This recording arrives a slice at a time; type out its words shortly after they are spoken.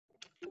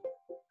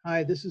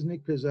Hi, this is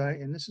Nick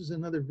Pizai, and this is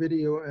another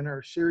video in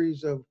our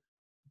series of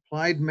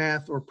applied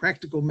math or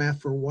practical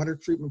math for water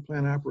treatment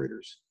plant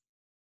operators.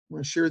 I'm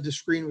going to share the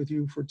screen with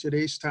you for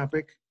today's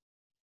topic,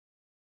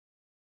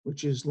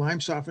 which is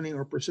lime softening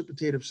or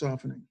precipitative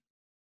softening.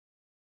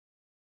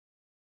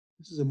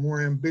 This is a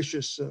more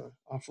ambitious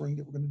offering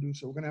that we're going to do,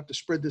 so we're going to have to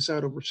spread this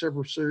out over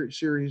several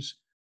series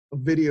of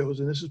videos,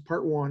 and this is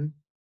part one.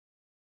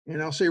 And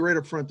I'll say right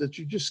up front that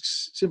you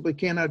just simply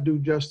cannot do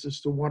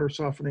justice to water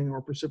softening or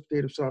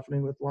precipitative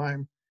softening with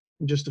lime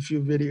in just a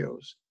few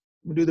videos.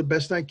 I'm going to do the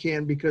best I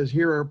can because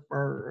here are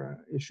our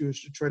issue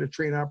is to try to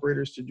train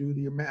operators to do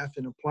the math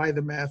and apply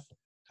the math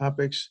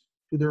topics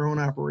to their own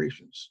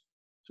operations.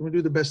 So I'm going to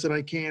do the best that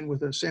I can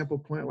with a sample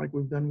plant like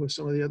we've done with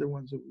some of the other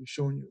ones that we've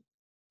shown you.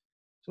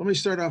 So let me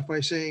start off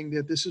by saying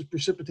that this is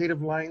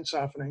precipitative lime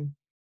softening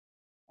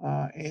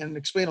and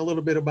explain a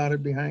little bit about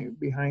it behind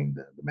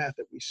the math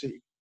that we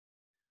see.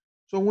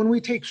 So when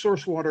we take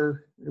source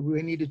water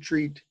we need to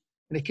treat,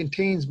 and it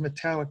contains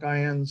metallic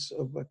ions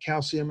of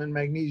calcium and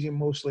magnesium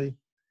mostly,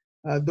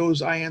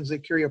 those ions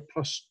that carry a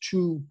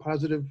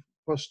positive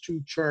plus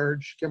two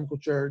charge, chemical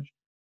charge,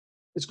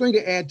 it's going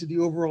to add to the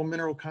overall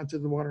mineral content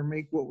of the water,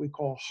 make what we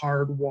call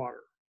hard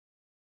water.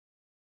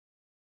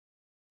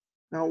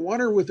 Now,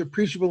 water with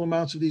appreciable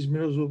amounts of these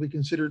minerals will be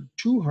considered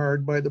too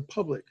hard by the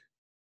public,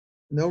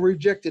 and they'll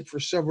reject it for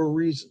several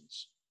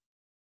reasons.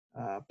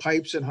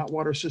 Pipes and hot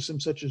water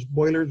systems such as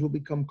boilers will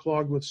become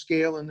clogged with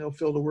scale and they'll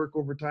fail to work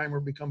over time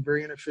or become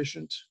very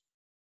inefficient.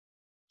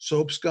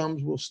 Soap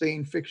scums will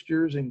stain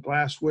fixtures and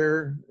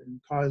glassware and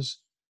cause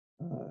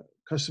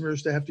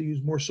customers to have to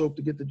use more soap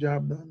to get the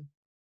job done.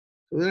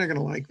 So they're not going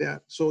to like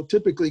that. So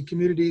typically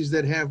communities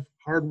that have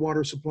hard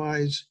water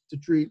supplies to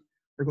treat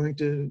are going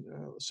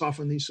to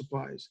soften these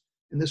supplies.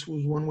 And this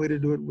was one way to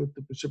do it with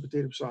the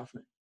precipitative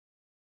softening.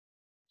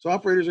 So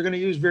operators are going to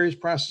use various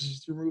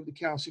processes to remove the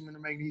calcium and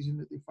the magnesium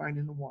that they find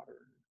in the water.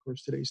 Of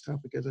course, today's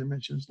topic, as I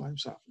mentioned, is lime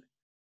softening.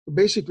 So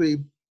basically,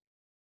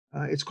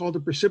 it's called a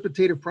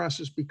precipitative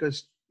process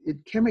because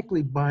it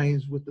chemically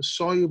binds with the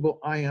soluble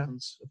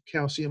ions of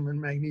calcium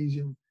and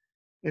magnesium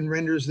and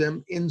renders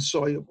them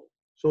insoluble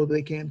so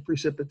they can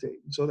precipitate.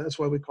 And so that's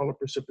why we call it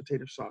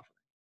precipitative softening.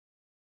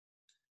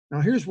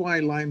 Now, here's why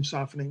lime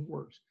softening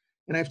works.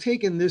 And I've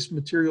taken this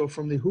material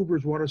from the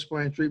Hoover's Water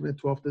Supply and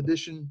Treatment 12th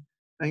edition,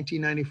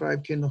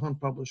 1995 Kendall Hunt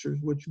Publishers,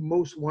 which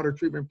most water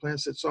treatment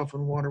plants that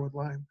soften water with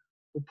lime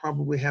will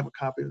probably have a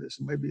copy of this.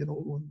 It might be an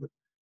old one, but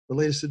the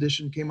latest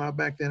edition came out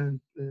back then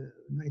in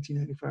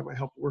 1995. I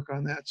helped work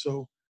on that,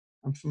 so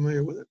I'm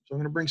familiar with it. So I'm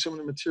going to bring some of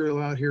the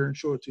material out here and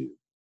show it to you.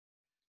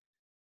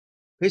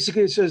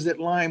 Basically, it says that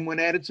lime, when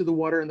added to the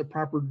water in the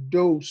proper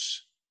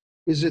dose,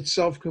 is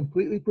itself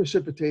completely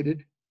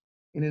precipitated,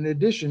 and in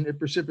addition, it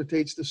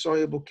precipitates the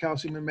soluble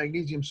calcium and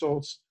magnesium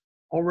salts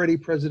already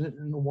present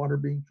in the water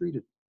being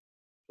treated.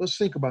 Let's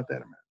think about that a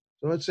minute.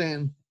 So it's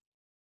saying,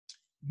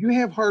 if you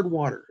have hard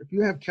water, if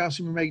you have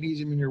calcium and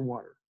magnesium in your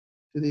water,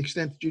 to the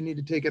extent that you need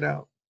to take it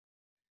out,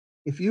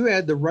 if you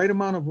add the right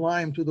amount of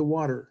lime to the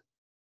water,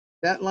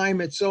 that lime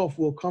itself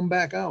will come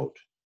back out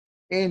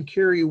and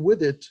carry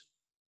with it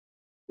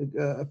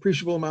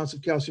appreciable amounts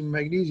of calcium and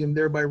magnesium,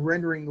 thereby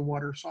rendering the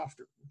water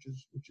softer, which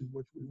is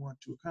what we want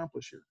to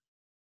accomplish here.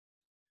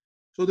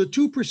 So the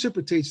two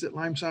precipitates that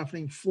lime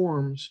softening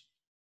forms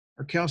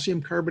are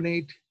calcium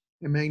carbonate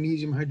and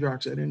magnesium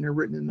hydroxide, and they're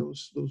written in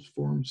those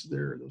forms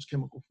there, those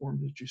chemical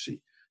forms that you see.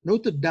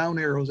 Note the down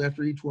arrows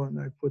after each one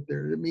that I put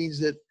there. It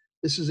means that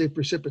this is a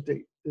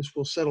precipitate. This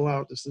will settle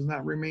out. This does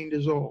not remain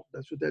dissolved.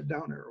 That's what that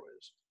down arrow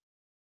is.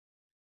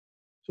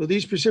 So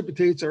these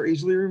precipitates are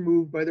easily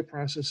removed by the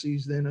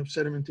processes then of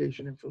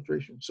sedimentation and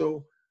filtration.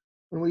 So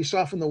when we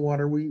soften the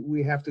water,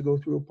 we have to go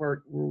through a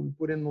part where we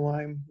put in the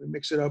lime, we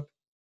mix it up,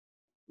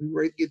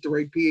 we get the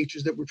right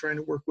pHs that we're trying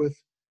to work with,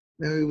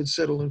 then we would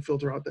settle and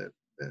filter out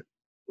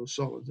those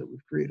solids that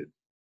we've created.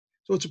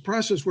 So it's a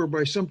process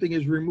whereby something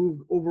is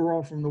removed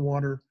overall from the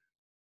water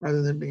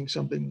rather than being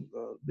something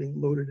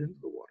being loaded into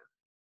the water.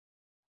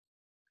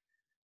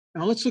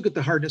 Now let's look at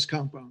the hardness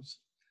compounds.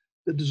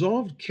 The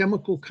dissolved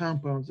chemical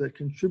compounds that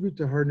contribute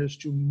to hardness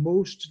to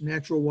most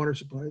natural water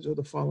supplies are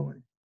the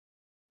following.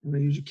 I'm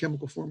going to use a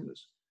chemical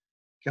formulas.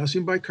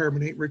 Calcium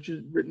bicarbonate,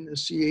 written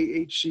as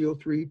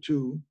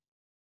CaHCO3,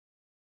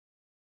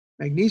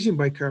 magnesium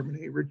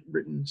bicarbonate,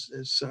 written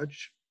as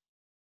such,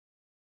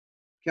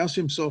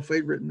 calcium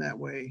sulfate, written that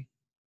way,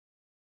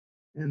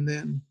 and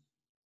then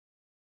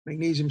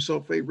magnesium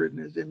sulfate, written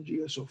as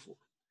MgSO4.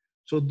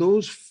 So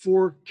those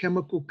four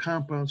chemical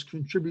compounds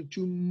contribute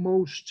to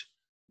most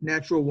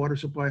natural water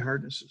supply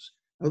hardnesses.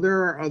 Now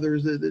there are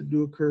others that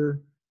do occur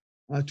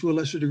to a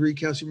lesser degree.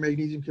 Calcium,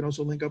 magnesium can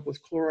also link up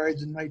with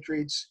chlorides and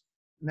nitrates,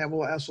 and that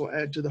will also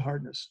add to the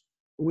hardness.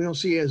 But we don't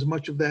see as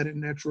much of that in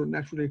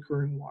naturally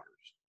occurring waters.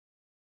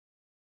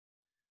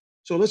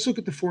 So let's look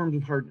at the forms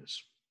of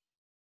hardness.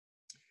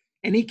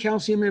 Any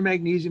calcium and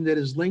magnesium that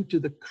is linked to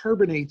the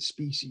carbonate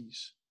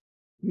species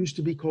used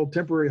to be called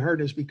temporary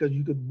hardness because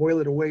you could boil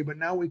it away, but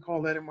now we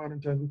call that in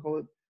modern times, we call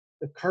it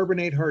the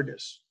carbonate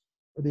hardness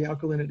or the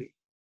alkalinity.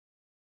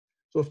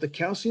 So if the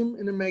calcium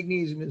and the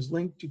magnesium is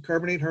linked to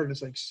carbonate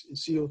hardness, like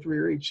CO3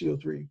 or HCO3,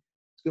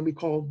 it's going to be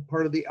called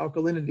part of the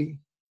alkalinity,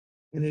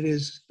 and it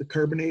is the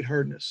carbonate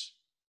hardness.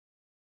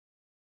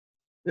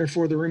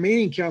 Therefore, the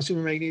remaining calcium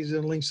and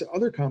magnesium links to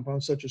other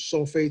compounds such as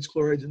sulfates,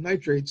 chlorides, and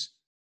nitrates,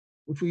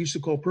 which we used to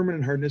call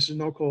permanent hardness, is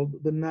now called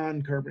the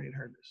non-carbonate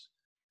hardness.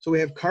 So we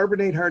have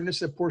carbonate hardness,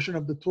 that portion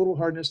of the total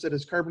hardness that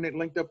is carbonate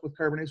linked up with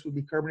carbonates would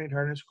be carbonate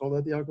hardness, we call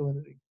that the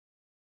alkalinity.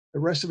 The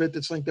rest of it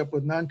that's linked up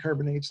with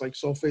non-carbonates like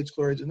sulfates,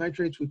 chlorides, and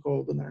nitrates, we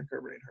call the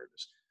non-carbonate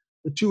hardness.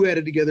 The two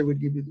added together would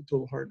give you the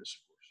total hardness,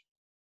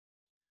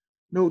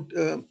 of course.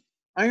 Note,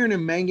 iron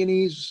and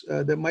manganese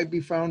that might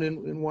be found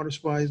in water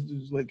supplies,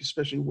 like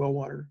especially well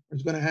water,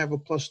 is going to have a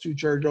 +2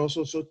 charge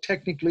also. So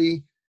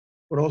technically,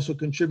 would also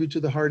contribute to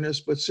the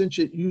hardness, but since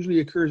it usually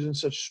occurs in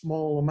such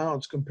small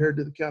amounts compared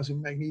to the calcium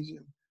and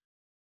magnesium,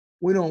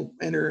 we don't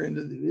enter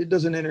into it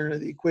doesn't enter into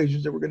the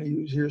equations that we're going to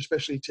use here,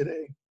 especially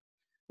today.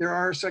 There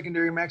are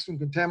secondary maximum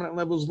contaminant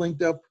levels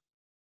linked up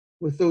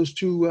with those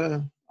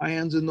two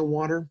ions in the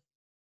water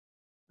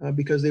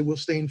because they will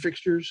stain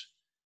fixtures.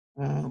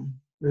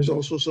 There's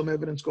also some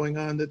evidence going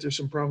on that there's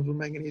some problems with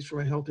manganese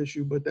from a health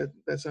issue, but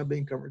that's not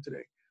being covered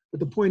today.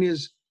 But the point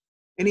is,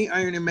 any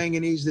iron and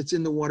manganese that's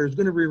in the water is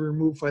going to be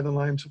removed by the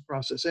Lyme's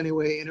process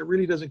anyway, and it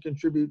really doesn't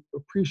contribute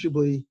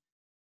appreciably,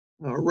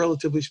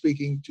 relatively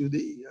speaking, to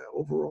the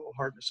overall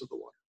hardness of the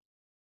water.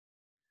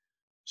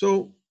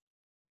 So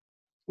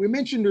we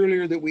mentioned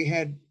earlier that we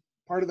had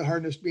part of the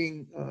hardness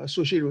being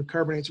associated with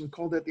carbonates. We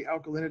call that the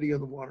alkalinity of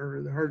the water,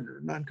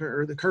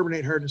 or the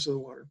carbonate hardness of the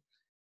water.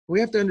 We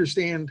have to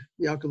understand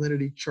the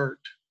alkalinity chart.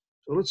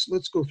 So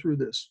let's go through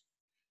this.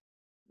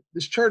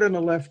 This chart on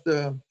the left,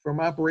 from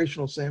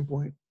operational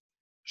standpoint,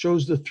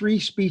 shows the 3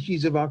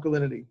 species of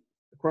alkalinity.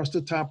 Across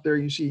the top there,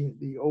 you see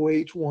the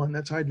OH1,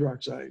 that's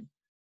hydroxide,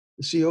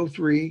 the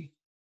CO3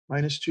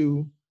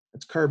 -2,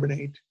 that's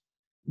carbonate,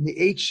 and the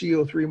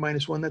HCO3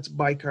 -1, that's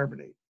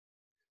bicarbonate.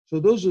 So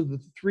those are the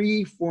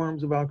 3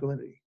 forms of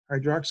alkalinity: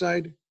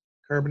 hydroxide,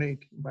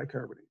 carbonate, and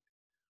bicarbonate.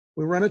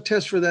 We run a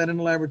test for that in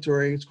the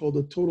laboratory. It's called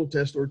the total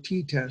test, or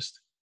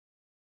T-test.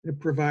 It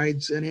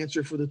provides an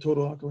answer for the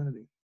total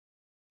alkalinity.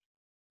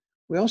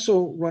 We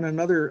also run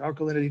another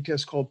alkalinity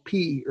test called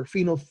P, or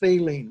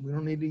phenolphthalein. We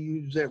don't need to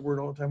use that word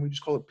all the time. We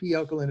just call it P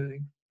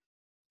alkalinity.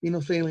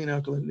 Phenolphthalein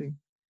alkalinity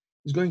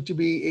is going to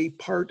be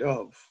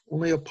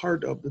only a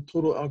part of the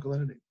total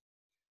alkalinity.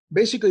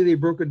 Basically, they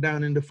broke it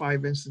down into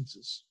 5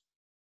 instances.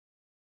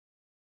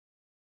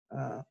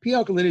 P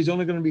alkalinity is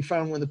only going to be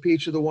found when the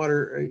pH of the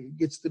water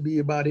gets to be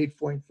about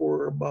 8.4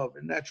 or above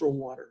in natural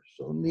water.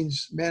 So it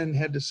means man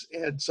had to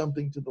add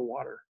something to the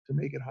water to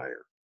make it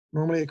higher.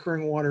 Normally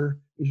occurring water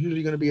is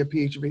usually going to be a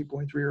pH of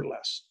 8.3 or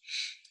less.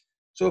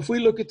 So if we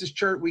look at this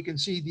chart, we can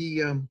see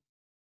the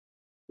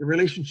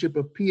relationship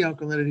of P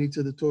alkalinity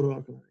to the total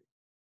alkalinity.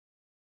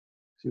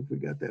 See if we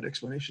got that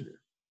explanation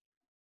there.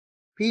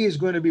 P is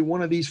going to be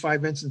one of these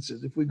 5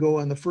 instances. If we go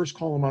on the first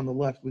column on the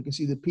left, we can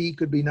see the P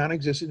could be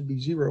non-existent, it'd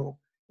be 0,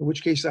 in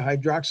which case the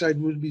hydroxide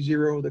would be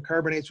 0, the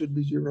carbonates would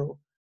be 0,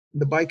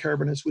 and the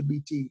bicarbonates would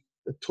be T.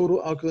 The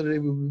total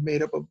alkalinity would be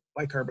made up of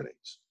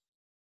bicarbonates.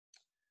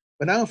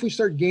 But now if we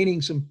start gaining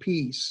some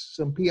P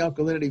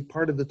alkalinity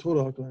part of the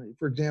total alkalinity,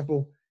 for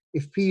example,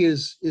 if P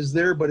is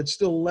there, but it's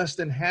still less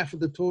than half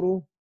of the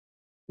total,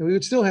 then we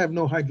would still have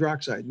no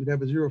hydroxide. We'd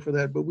have a 0 for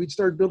that, but we'd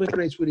start building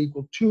carbonates would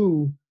equal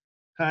 2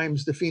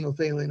 times the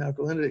phenolphthalein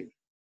alkalinity.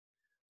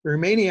 The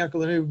remaining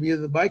alkalinity would be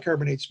the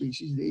bicarbonate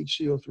species, the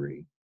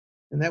HCO3,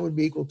 and that would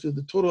be equal to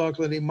the total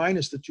alkalinity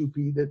minus the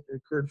 2P that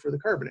occurred for the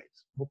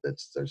carbonates. Hope that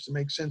starts to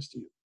make sense to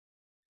you.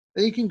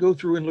 Then you can go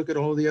through and look at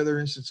all the other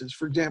instances.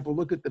 For example,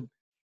 look at the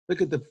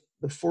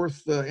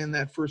fourth in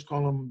that first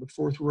column, the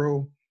 4th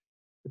row.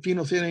 The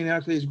phenolphthalein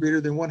alkalinity is greater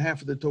than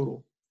 1/2 of the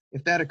total.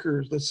 If that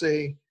occurs, let's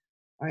say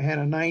I had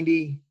a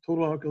 90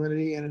 total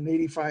alkalinity and an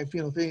 85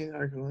 phenolphthalein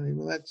alkalinity.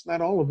 Well, that's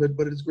not all of it,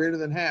 but it's greater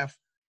than half.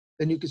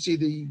 Then you can see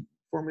the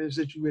formulas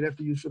that you would have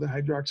to use for the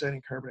hydroxide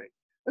and carbonate.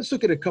 Let's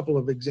look at a couple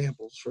of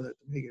examples for that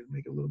to make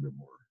it a little bit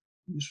more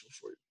useful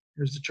for you.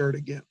 Here's the chart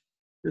again.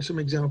 Here's some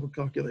example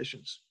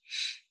calculations.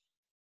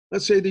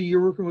 Let's say that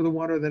you're working with a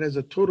water that has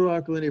a total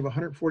alkalinity of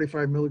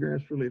 145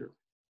 milligrams per liter.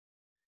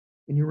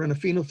 And you run a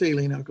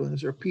phenolphthalein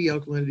alkalinity, or a P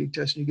alkalinity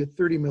test, and you get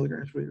 30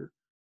 milligrams per liter.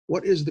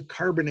 What is the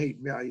carbonate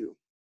value?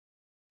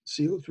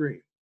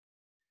 CO3.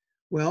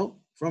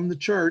 Well, from the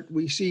chart,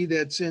 we see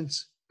that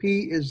since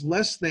P is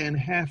less than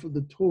half of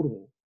the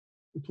total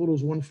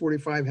is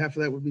 145, half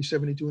of that would be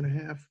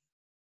 72.5.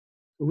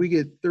 So we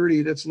get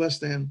 30, that's less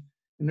than,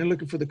 and they're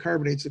looking for the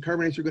carbonates. The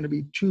carbonates are going to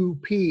be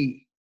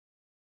 2P,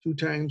 2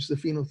 times the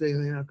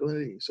phenolphthalein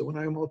alkalinity. So when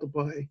I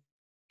multiply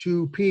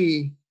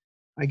 2P,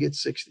 I get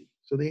 60.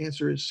 So the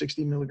answer is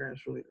 60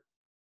 milligrams per liter.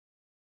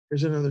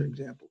 Here's another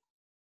example.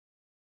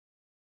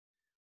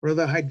 What are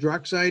the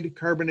hydroxide,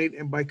 carbonate,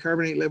 and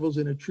bicarbonate levels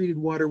in a treated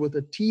water with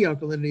a T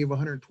alkalinity of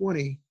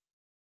 120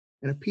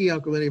 and a P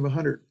alkalinity of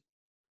 100?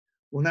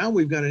 Well, now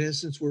we've got an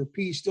instance where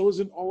P still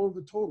isn't all of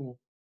the total,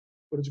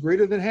 but it's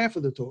greater than half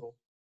of the total.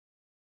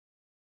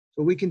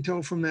 So we can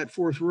tell from that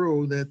fourth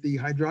row that the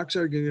hydroxide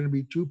are going to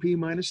be 2p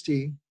minus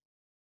t.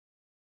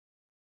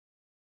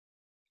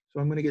 So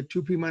I'm going to get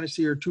 2p minus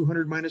t, or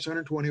 200 minus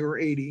 120, or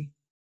 80.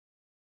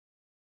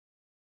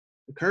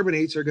 The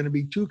carbonates are going to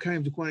be 2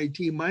 times the quantity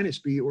t minus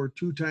b, or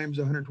 2 times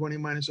 120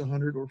 minus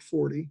 100, or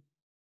 40.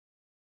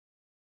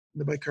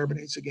 The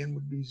bicarbonates again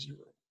would be 0.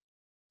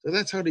 So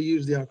that's how to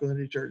use the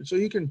alkalinity chart. So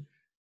you can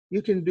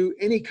do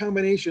any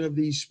combination of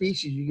these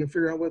species. You can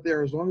figure out what they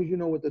are as long as you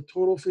know what the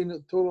total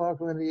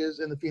alkalinity is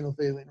and the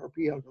phenolphthalein, or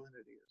p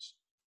alkalinity, is.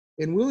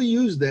 And we'll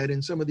use that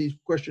in some of these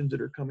questions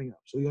that are coming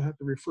up. So you'll have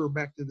to refer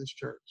back to this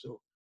chart. So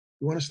if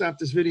you want to stop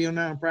this video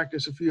now and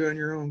practice a few on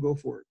your own, go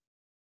for it.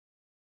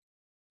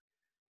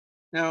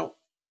 Now,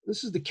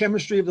 this is the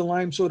chemistry of the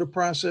lime soda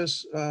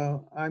process.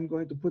 I'm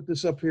going to put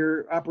this up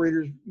here.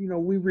 Operators,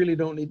 we really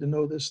don't need to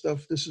know this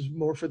stuff. This is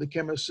more for the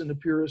chemists and the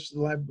purists,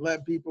 the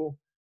lab people.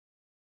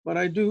 But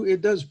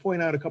it does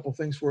point out a couple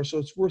things for us, so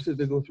it's worth it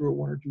to go through it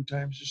 1 or 2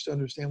 times just to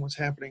understand what's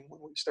happening when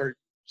we start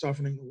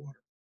softening the water.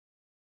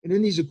 And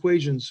in these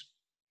equations,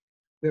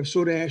 we have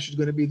soda ash is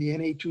going to be the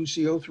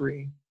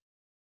Na2CO3,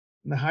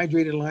 and the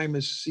hydrated lime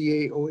is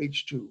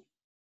CaOH2.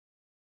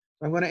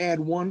 I'm going to add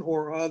one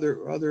or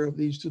other of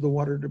these to the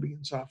water to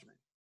begin softening.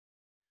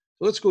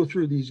 So let's go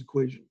through these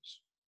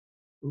equations.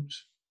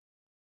 Oops.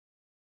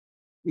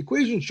 The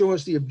equations show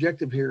us the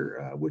objective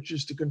here, which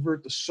is to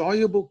convert the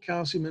soluble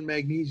calcium and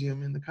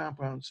magnesium in the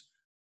compounds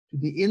to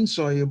the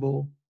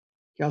insoluble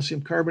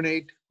calcium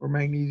carbonate or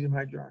magnesium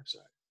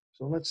hydroxide.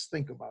 So let's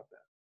think about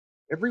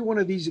that. Every one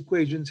of these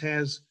equations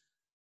has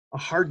a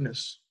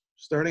hardness,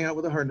 starting out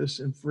with a hardness.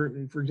 And for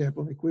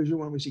example, in equation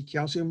 1, we see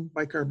calcium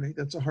bicarbonate,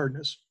 that's a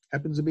hardness.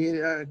 Happens to be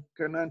a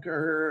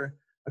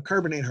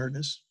carbonate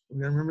hardness. We're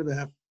going to remember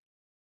that.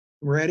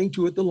 We're adding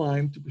to it the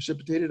lime to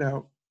precipitate it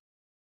out.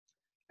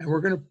 And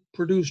we're going to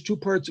produce 2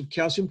 parts of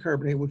calcium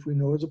carbonate, which we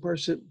know is a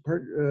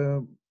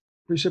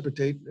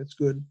precipitate. That's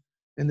good.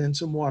 And then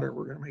some water.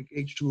 We're going to make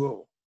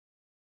H2O.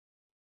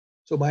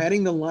 So by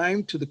adding the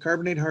lime to the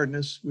carbonate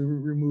hardness, we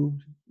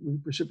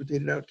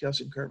precipitated out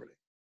calcium carbonate.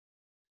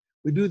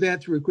 We do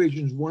that through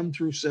equations 1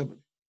 through 7.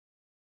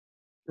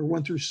 Or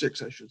 1 through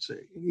 6, I should say.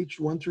 In each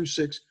 1 through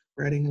 6,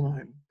 we're adding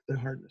lime, the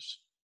hardness.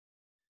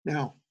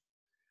 Now,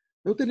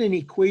 note that in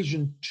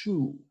equation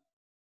 2,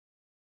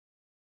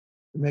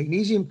 the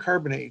magnesium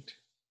carbonate,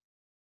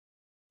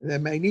 that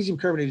magnesium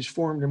carbonate is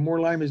formed and more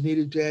lime is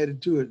needed to add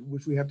to it,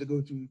 which we have to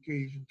go through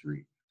equation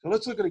 3. So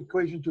let's look at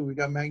equation 2. We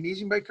got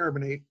magnesium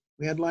bicarbonate,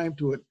 we add lime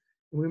to it,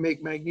 and we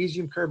make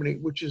magnesium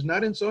carbonate, which is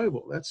not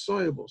insoluble, that's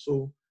soluble.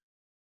 So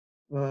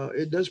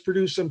it does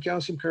produce some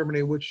calcium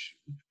carbonate, which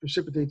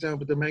precipitates out,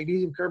 but the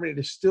magnesium carbonate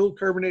is still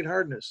carbonate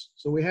hardness.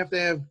 So we have to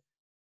have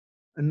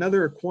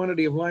another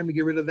quantity of lime to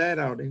get rid of that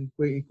out in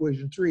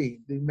equation 3.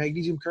 The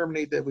magnesium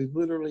carbonate that we've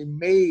literally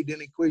made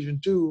in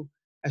equation 2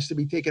 has to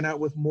be taken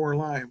out with more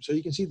lime. So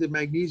you can see that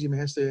magnesium you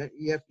have to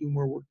do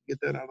more work to get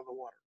that out of the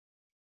water.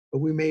 But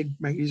we made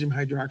magnesium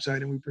hydroxide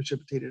and we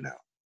precipitated it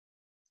out.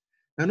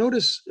 Now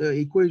notice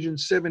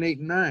equations 7, 8,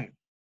 and 9.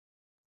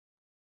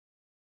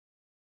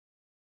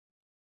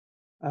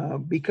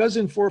 Because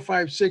in 4,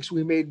 5, 6,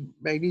 we made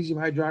magnesium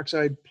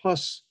hydroxide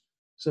plus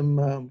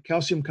some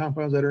calcium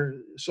compounds that are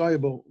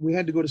soluble, we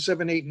had to go to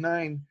 7, 8, and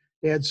 9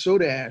 to add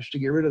soda ash to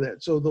get rid of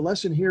that. So the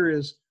lesson here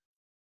is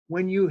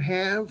when you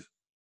have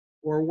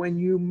or when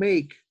you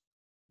make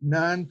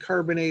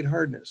non-carbonate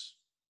hardness,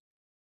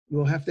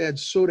 you'll have to add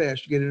soda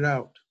ash to get it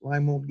out.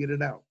 Lime won't get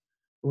it out.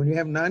 But when you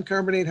have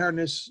non-carbonate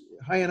hardness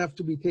high enough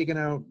to be taken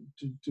out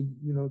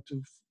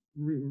to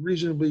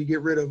reasonably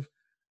get rid of,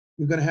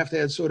 you're going to have to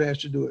add soda ash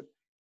to do it.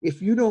 If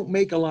you don't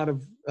make a lot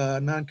of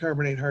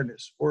non-carbonate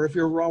hardness, or if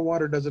your raw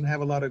water doesn't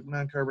have a lot of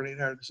non-carbonate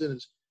hardness in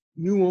it,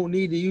 you won't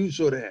need to use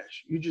soda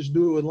ash. You just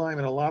do it with lime,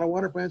 and a lot of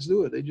water plants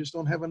do it. They just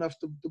don't have enough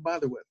to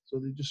bother with, so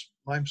they just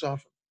lime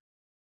soften.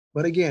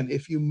 But again,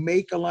 if you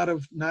make a lot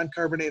of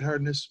non-carbonate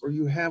hardness, or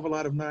you have a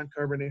lot of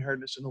non-carbonate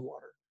hardness in the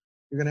water,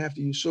 you're going to have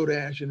to use soda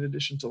ash in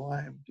addition to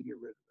lime to get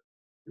rid of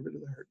it, get rid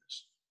of the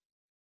hardness.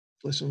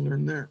 Lesson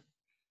learned there.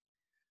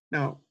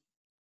 Now,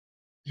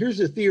 here's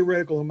the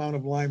theoretical amount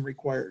of lime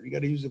required. You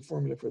got to use the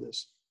formula for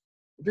this.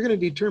 If you're going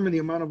to determine the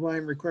amount of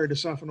lime required to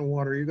soften the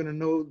water, you're going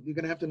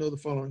to have to know the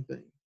following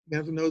thing. You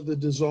have to know the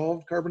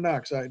dissolved carbon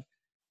dioxide,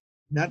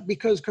 not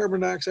because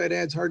carbon dioxide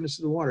adds hardness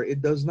to the water.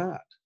 It does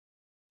not,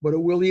 but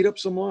it will eat up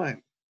some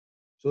lime.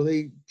 So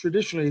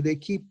traditionally they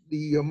keep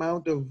the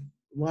amount of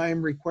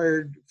lime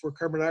required for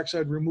carbon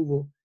dioxide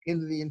removal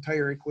into the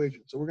entire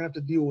equation. So we're going to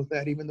have to deal with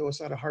that, even though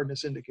it's not a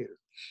hardness indicator.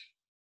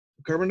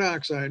 Carbon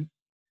dioxide,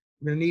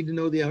 we're going to need to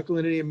know the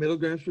alkalinity in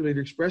milligrams per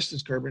liter expressed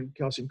as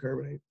calcium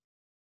carbonate.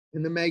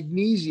 And the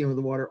magnesium of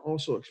the water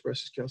also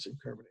expresses calcium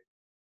carbonate.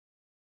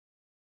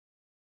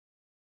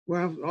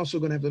 We're also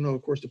going to have to know,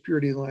 of course, the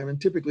purity of the lime. And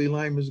typically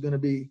lime is going to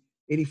be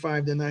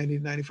 85 to 90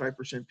 to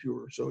 95%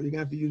 pure. So you're going to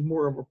have to use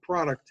more of a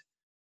product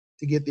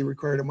to get the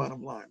required amount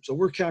of lime. So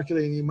we're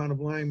calculating the amount of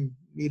lime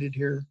needed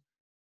here.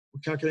 We're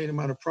calculating the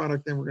amount of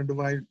product, then we're going to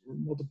divide or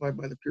multiply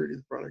by the purity of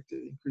the product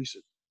to increase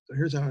it. So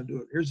here's how to do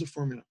it. Here's the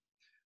formula.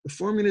 The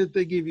formula that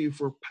they give you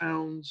for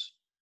pounds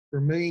per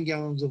million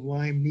gallons of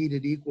lime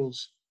needed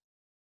equals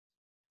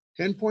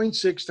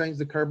 10.6 times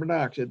the carbon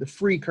dioxide, the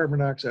free carbon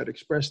dioxide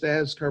expressed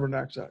as carbon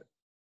dioxide,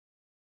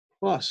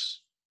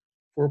 plus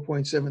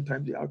 4.7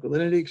 times the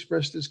alkalinity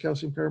expressed as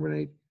calcium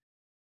carbonate,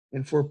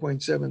 and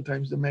 4.7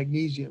 times the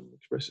magnesium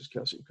expressed as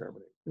calcium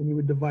carbonate. Then you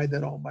would divide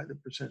that all by the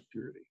percent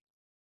purity.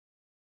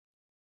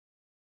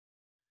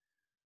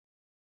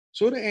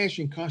 Soda ash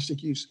and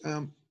caustic use.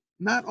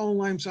 Not all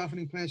lime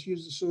softening plants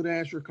use the soda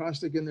ash or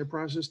caustic in their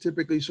process.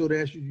 Typically,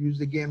 soda ash is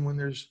used again when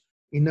there's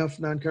enough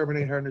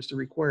non-carbonate hardness to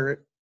require it.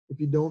 If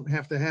you don't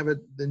have to have it,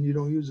 then you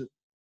don't use it.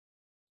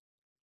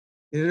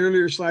 In an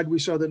earlier slide, we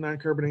saw that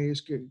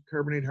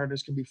non-carbonate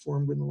hardness can be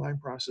formed in the lime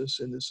process,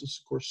 and this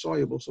is, of course,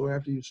 soluble, so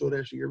after you use soda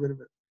ash, you get rid of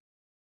it.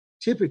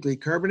 Typically,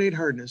 carbonate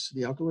hardness,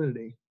 the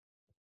alkalinity,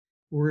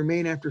 will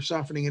remain after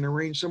softening in a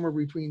range somewhere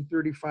between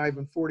 35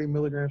 and 40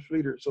 milligrams per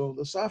liter. So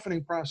the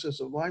softening process,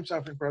 of lime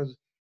softening process,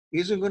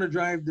 isn't going to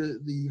drive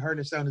the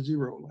hardness down to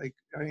zero like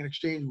ion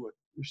exchange would.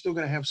 You're still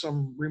going to have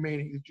some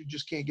remaining that you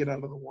just can't get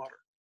out of the water.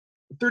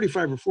 But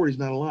 35 or 40 is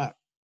not a lot.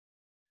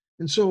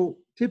 And so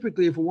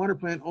typically, if a water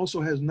plant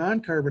also has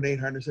non-carbonate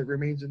hardness that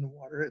remains in the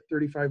water at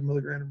 35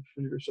 milligrams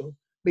per liter, so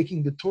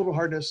making the total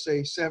hardness,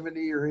 say,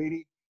 70 or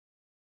 80,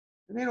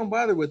 and they don't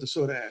bother with the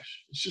soda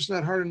ash. It's just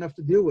not hard enough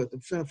to deal with.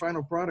 The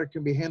final product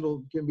can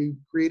be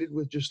created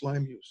with just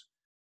lime use.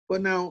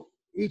 But now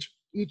each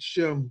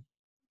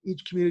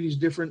community is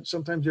different.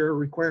 Sometimes there are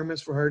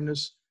requirements for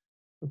hardness.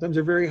 Sometimes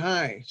they're very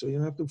high. So you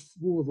don't have to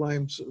fool with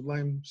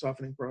lime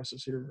softening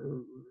process here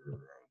or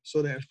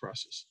soda ash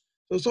process.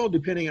 So it's all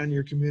depending on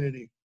your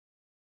community.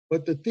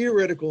 But the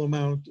theoretical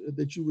amount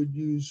that you would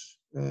use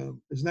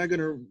is not going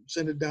to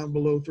send it down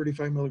below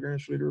 35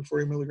 milligrams per liter or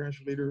 40 milligrams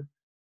per liter.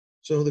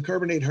 So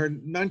the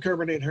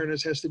non-carbonate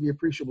hardness has to be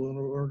appreciable in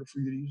order for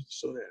you to use the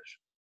soda ash.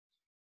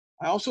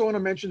 I also want to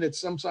mention that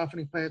some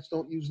softening plants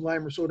don't use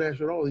lime or soda ash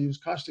at all. They use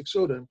caustic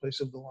soda in place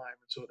of the lime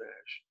and soda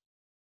ash.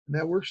 And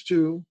that works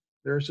too.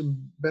 There are some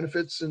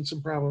benefits and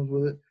some problems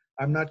with it.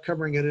 I'm not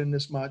covering it in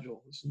this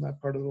module. This is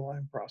not part of the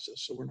lime process,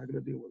 so we're not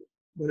going to deal with it.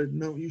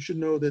 But you should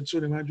know that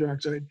sodium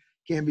hydroxide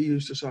can be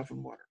used to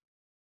soften water.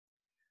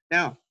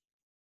 Now,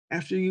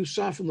 after you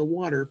soften the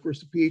water, of course,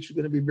 the pH is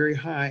going to be very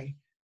high.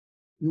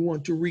 You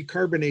want to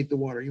recarbonate the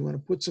water. You want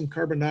to put some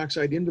carbon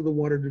dioxide into the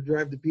water to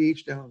drive the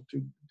pH down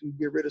to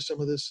get rid of some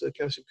of this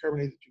calcium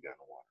carbonate that you got in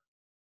the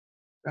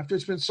water. After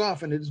it's been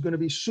softened, it is going to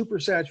be super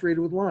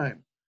saturated with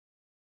lime.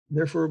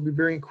 Therefore, it will be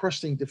very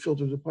encrusting to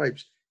filters of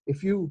pipes.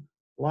 If you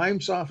lime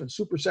soften,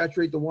 super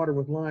saturate the water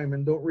with lime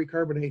and don't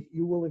recarbonate,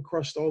 you will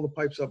encrust all the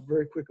pipes up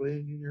very quickly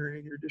in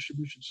your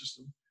distribution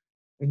system,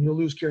 and you'll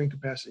lose carrying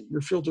capacity.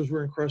 Your filters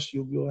will encrust.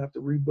 You'll have to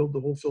rebuild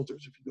the whole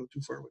filters if you go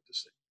too far with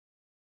this thing.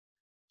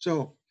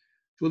 So,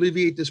 to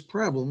alleviate this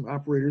problem,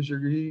 operators are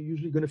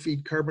usually going to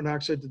feed carbon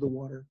dioxide to the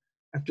water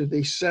after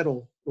they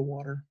settle the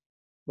water,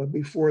 but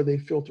before they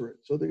filter it.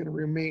 So they're going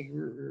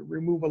to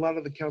remove a lot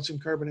of the calcium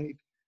carbonate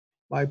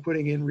by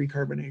putting in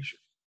recarbonation.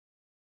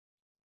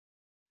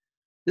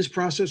 This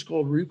process is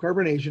called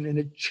recarbonation, and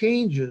it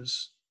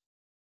changes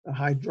the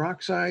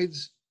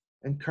hydroxides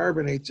and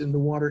carbonates in the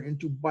water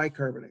into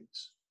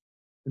bicarbonates,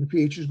 and the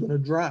pH is going to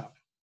drop.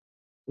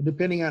 So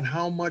depending on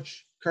how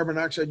much carbon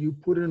dioxide you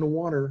put in the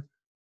water,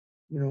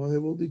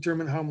 it will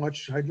determine how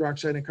much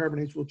hydroxide and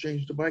carbonates will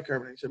change to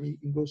bicarbonates. I mean, you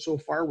can go so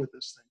far with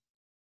this thing.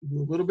 You can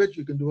do a little bit,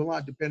 you can do a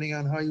lot, depending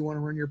on how you want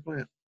to run your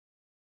plant.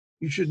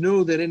 You should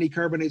know that any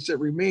carbonates that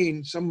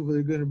remain, some of them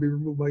are going to be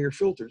removed by your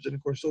filters. And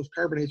of course, those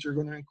carbonates are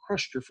going to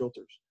encrust your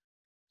filters.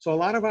 So a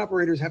lot of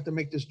operators have to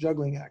make this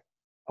juggling act.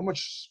 How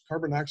much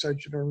carbon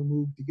dioxide should I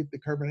remove to get the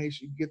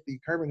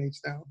carbonates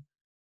down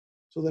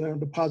so that I don't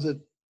deposit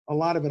a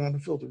lot of it on the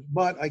filters?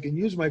 But I can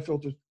use my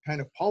filters to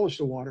kind of polish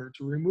the water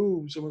to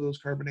remove some of those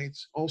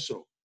carbonates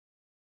also.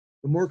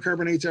 The more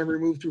carbonates I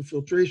remove through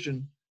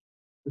filtration,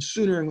 the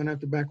sooner I'm going to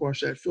have to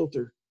backwash that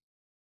filter.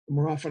 The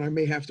more often I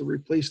may have to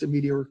replace the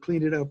media or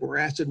clean it up or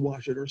acid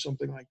wash it or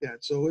something like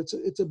that. So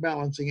it's a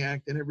balancing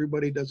act, and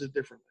everybody does it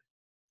differently.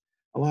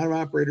 A lot of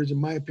operators, in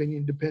my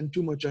opinion, depend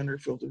too much on their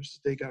filters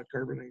to take out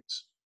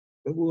carbonates.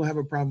 But we'll have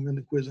a problem in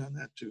the quiz on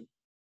that too.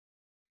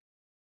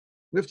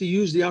 We have to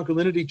use the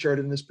alkalinity chart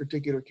in this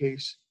particular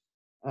case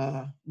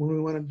when we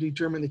want to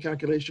determine the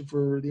calculation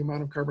for the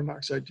amount of carbon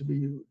dioxide to be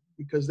used,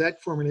 because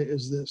that formula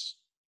is this.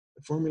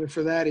 The formula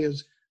for that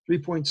is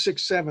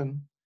 3.67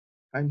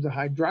 times the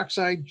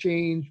hydroxide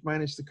change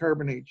minus the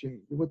carbonate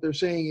change. And what they're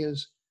saying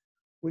is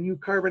when you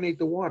carbonate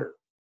the water,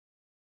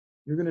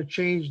 you're going to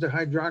change the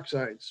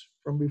hydroxides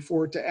from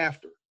before to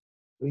after.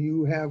 So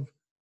you have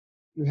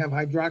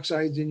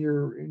hydroxides in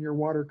your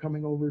water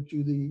coming over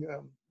to the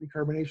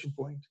recarbonation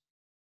point.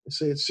 Let's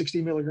say it's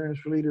 60 milligrams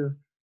per liter,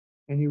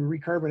 and you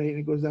recarbonate and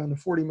it goes down to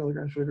 40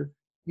 milligrams per liter.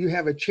 You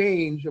have a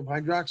change of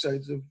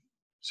hydroxides of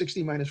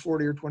 60 minus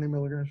 40 or 20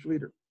 milligrams per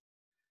liter.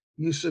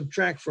 You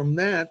subtract from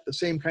that the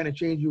same kind of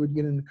change you would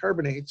get in the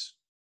carbonates,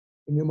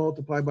 and you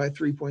multiply by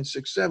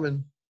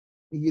 3.67,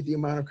 you get the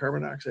amount of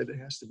carbon dioxide that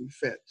has to be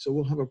fed. So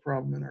we'll have a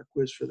problem in our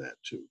quiz for that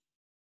too.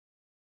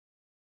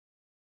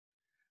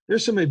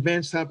 There's some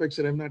advanced topics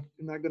that I'm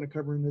not going to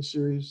cover in this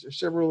series. There's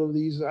several of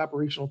these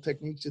operational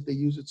techniques that they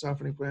use at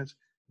softening plants.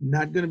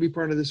 Not going to be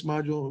part of this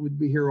module. We'd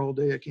be here all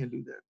day. I can't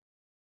do that.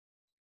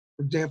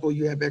 For example,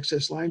 you have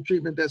excess lime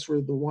treatment. That's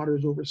where the water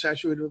is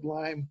oversaturated with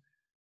lime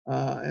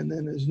and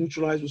then is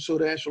neutralized with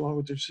soda ash along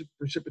with the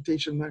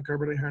precipitation of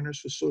non-carbonate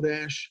hardness with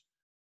soda ash.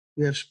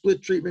 You have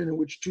split treatment in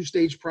which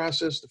two-stage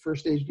process. The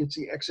first stage gets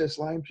the excess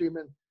lime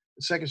treatment.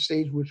 The second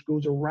stage, which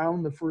goes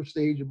around the first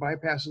stage and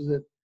bypasses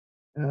it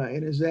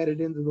and is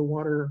added into the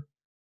water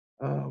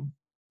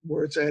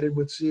where it's added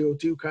with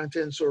CO2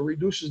 content. So it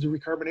reduces the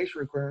recarbonation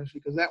requirements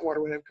because that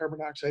water would have carbon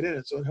dioxide in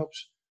it. So it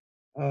helps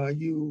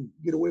you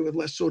get away with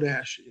less soda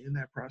ash in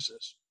that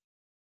process.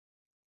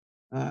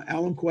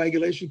 Alum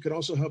coagulation could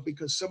also help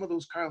because some of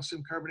those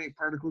calcium carbonate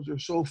particles are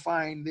so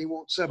fine they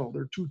won't settle.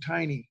 They're too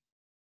tiny.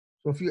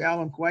 So if you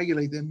alum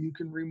coagulate them, you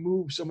can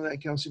remove some of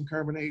that calcium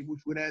carbonate,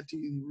 which would add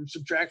to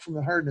subtract from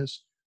the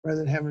hardness rather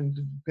than having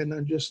to depend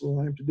on just the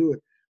lime to do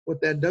it. What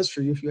that does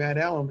for you if you add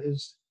alum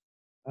is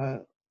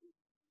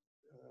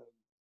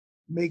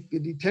make the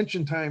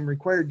detention time,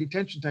 required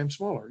detention time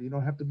smaller. You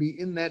don't have to be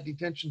in that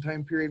detention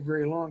time period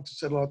very long to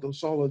settle out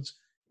those solids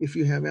if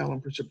you have alum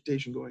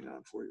precipitation going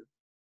on for you.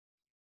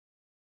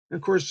 And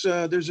of course,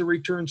 there's a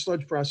return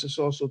sludge process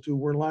also too,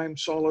 where lime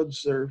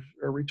solids are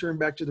returned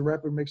back to the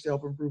rapid mix to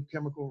help improve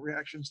chemical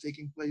reactions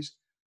taking place.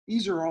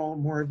 These are all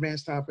more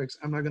advanced topics.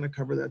 I'm not going to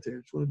cover that today.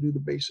 I just want to do the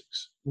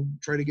basics. We'll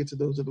try to get to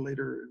those at a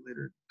later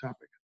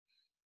topic.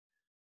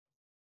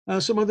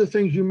 Some other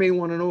things you may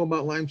want to know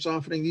about lime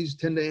softening. These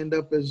tend to end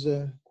up as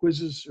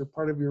quizzes or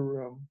part of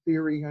your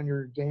theory on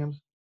your exams.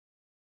 Of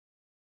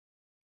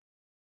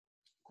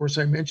course,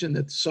 I mentioned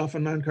that to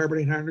soften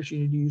non-carbonate hardness, you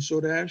need to use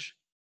soda ash.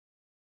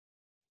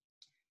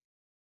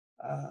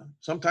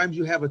 Sometimes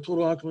you have a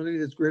total alkalinity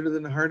that's greater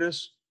than the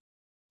hardness.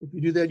 If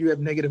you do that, you have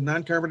negative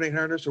non-carbonate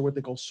hardness, or what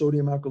they call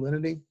sodium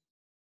alkalinity.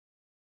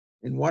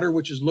 And water,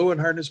 which is low in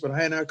hardness but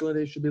high in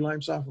alkalinity, should be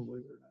lime softened,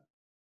 believe it or not.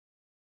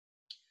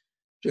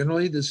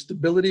 Generally, the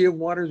stability of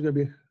water is going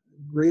to be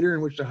greater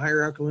in which the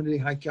higher alkalinity,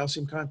 high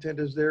calcium content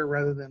is there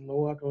rather than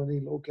low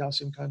alkalinity, low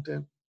calcium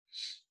content.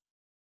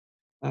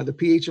 The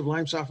pH of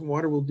lime softened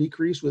water will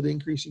decrease with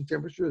increasing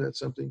temperature. That's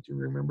something to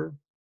remember.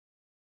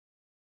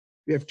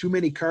 If you have too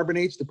many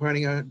carbonates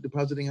depositing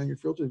on your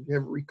filter, if you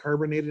haven't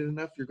recarbonated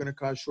enough, you're going to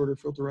cause shorter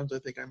filter runs. I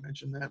think I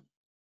mentioned that.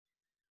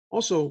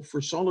 Also,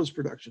 for solids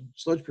production,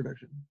 sludge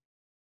production,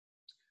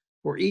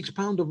 for each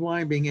pound of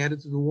lime being added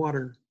to the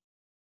water,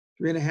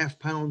 3.5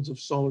 pounds of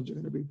solids are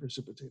going to be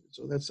precipitated.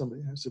 So that's something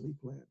that has to be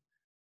planned.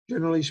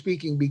 Generally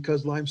speaking,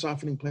 because lime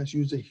softening plants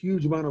use a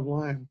huge amount of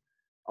lime,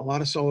 a lot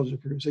of solids are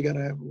produced. They got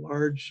to have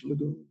large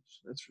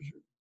lagoons, that's for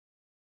sure.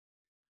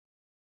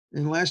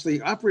 And lastly,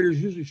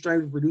 operators usually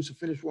strive to produce a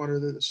finished water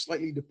that is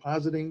slightly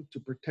depositing to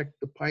protect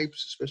the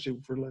pipes, especially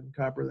for lead and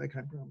copper, that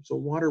kind of problem. So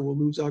water will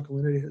lose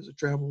alkalinity as it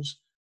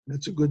travels.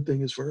 That's a good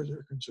thing as far as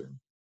they're concerned.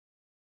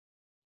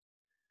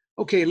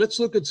 Okay, let's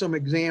look at some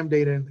exam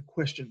data and the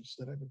questions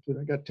that I've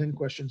included. I got 10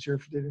 questions here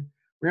for data. We're going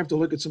to have to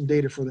look at some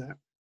data for that.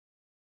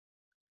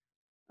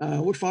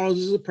 What follows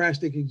is a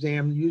practice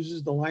exam,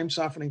 uses the lime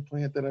softening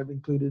plant that I've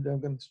included.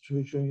 I'm going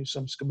to show you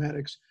some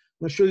schematics.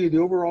 I'm going to show you the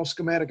overall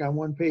schematic on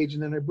one page,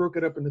 and then I broke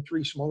it up into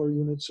 3 smaller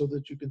units so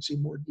that you can see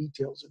more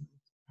details. And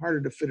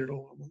harder to fit it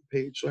all on one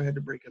page, so I had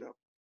to break it up.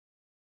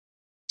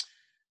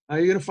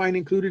 You're going to find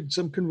included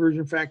some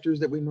conversion factors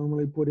that we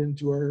normally put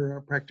into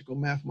our practical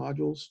math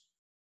modules.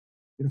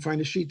 You're going to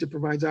find a sheet that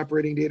provides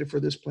operating data for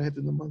this plant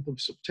in the month of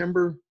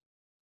September.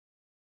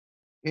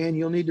 And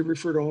you'll need to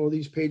refer to all of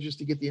these pages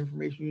to get the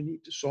information you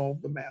need to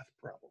solve the math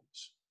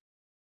problems.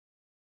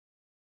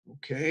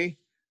 Okay,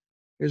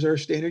 here's our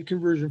standard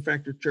conversion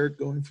factor chart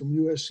going from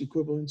US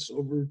equivalents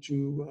over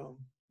to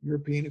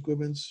European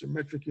equivalents or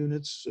metric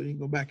units. So you can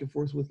go back and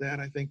forth with that.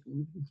 I think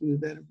we've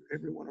included that in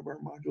every one of our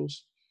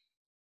modules.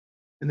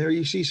 And there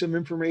you see some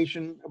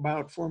information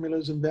about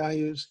formulas and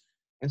values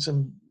and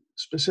some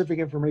specific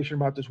information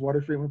about this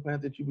water treatment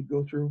plant that you would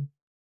go through.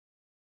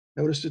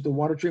 Notice that the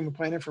water treatment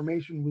plant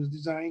information was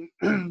designed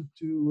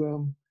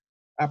to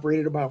operate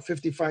at about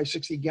 55,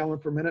 60 gallon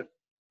per minute,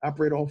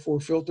 operate all 4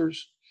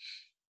 filters.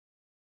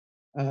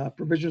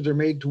 Provisions are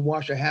made to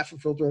wash a half a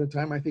filter at a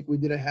time. I think we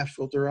did a half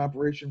filter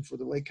operation for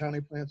the Lake County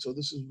plant, so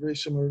this is very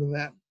similar to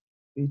that.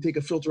 You take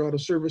a filter out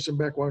of service and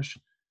backwash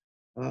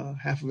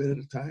half of it at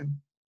a time.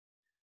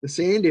 The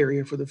sand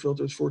area for the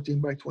filter is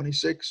 14 by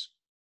 26,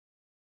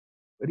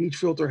 but each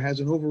filter has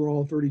an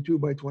overall 32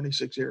 by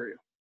 26 area.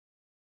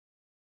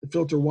 The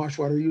filter wash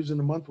water used in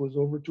the month was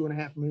over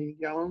 2.5 million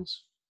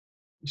gallons.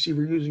 You see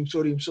we're using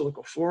sodium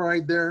silicate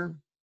fluoride there.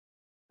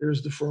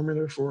 There's the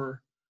formula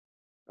for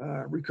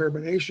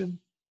recarbonation.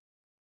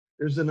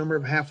 There's the number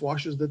of half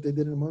washes that they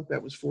did in a month.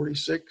 That was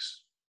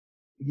 46.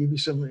 They give you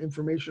some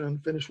information on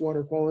finished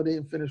water quality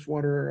and finished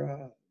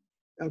water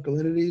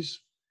alkalinities,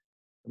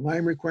 the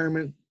lime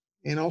requirement,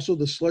 and also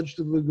the sludge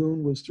to the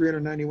lagoon was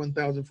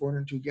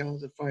 391,402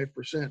 gallons at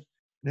 5%, and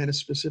had a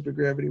specific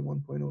gravity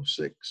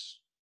 1.06.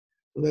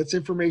 So that's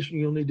information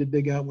you'll need to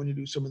dig out when you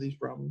do some of these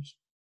problems.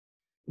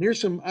 And here's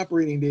some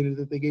operating data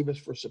that they gave us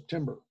for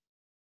September.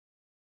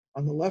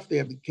 On the left, they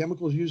have the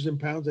chemicals used in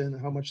pounds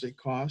and how much they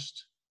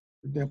cost.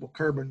 For example,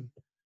 carbon,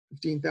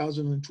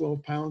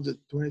 15,012 pounds at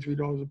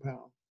 $23 a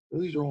pound.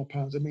 Well, these are all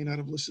pounds. I may not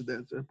have listed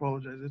that. I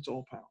apologize. It's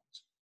all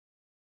pounds.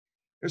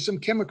 There's some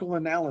chemical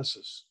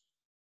analysis.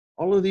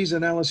 All of these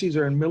analyses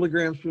are in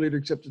milligrams per liter,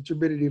 except the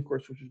turbidity, of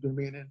course, which is going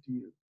to be an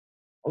NTU.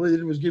 All they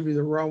did was give you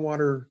the raw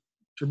water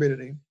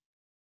turbidity.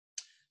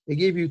 They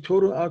gave you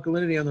total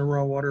alkalinity on the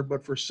raw water,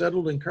 but for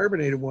settled and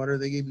carbonated water,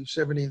 they gave you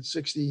 70 and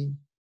 60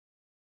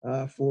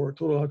 for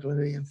total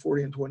alkalinity and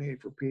 40 and 28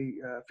 for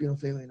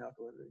phenolphthalein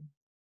alkalinity.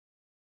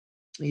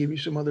 They give you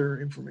some other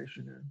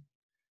information there.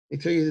 They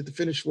tell you that the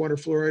finished water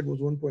fluoride was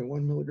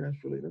 1.1 milligrams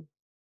per liter.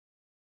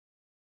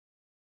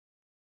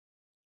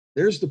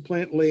 There's the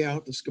plant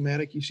layout, the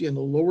schematic. You see on the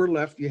lower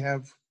left, you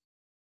have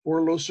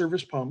 4 low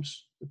service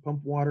pumps that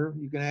pump water.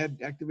 You can add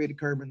activated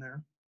carbon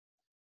there.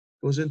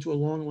 Goes into a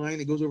long line.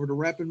 It goes over to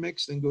rapid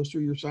mix, then goes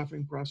through your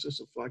softening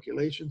process of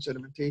flocculation,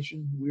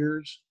 sedimentation,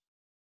 weirs.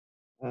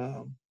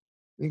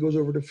 Then goes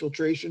over to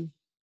filtration.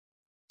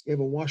 You have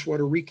a wash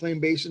water reclaim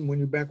basin. When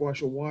you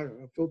backwash a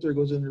filter, it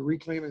goes into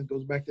reclaim and it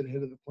goes back to the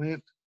head of the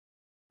plant.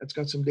 That's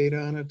got some data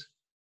on it.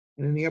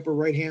 And in the upper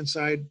right-hand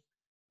side,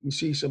 you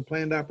see some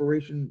planned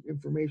operation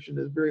information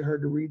that's very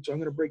hard to read. So I'm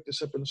going to break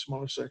this up into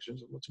smaller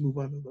sections and let's move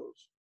on to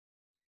those.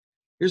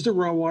 Here's the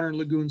raw water and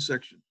lagoon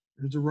section.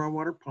 There's the raw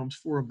water pumps,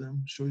 4 of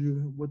them, show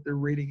you what their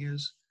rating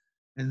is.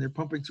 And they're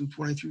pumping through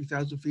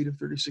 23,000 feet of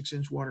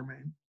 36-inch water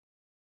main.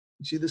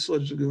 You see the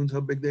sludge lagoons, how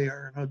big they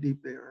are and how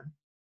deep they are.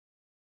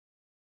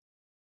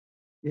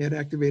 You had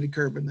activated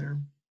carbon there.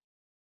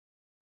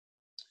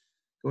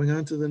 Going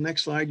on to the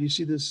next slide, you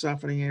see this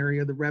softening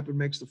area, the rapid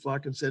mix, the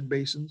flock and sed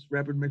basins.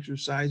 Rapid mixer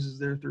size is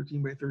there,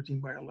 13 by 13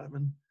 by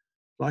 11.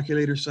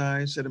 Flocculator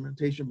size,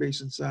 sedimentation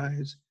basin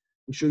size.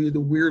 We show you the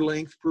weir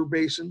length per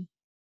basin.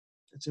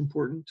 That's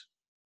important.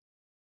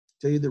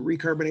 Tell you that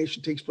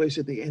recarbonation takes place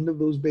at the end of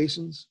those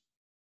basins.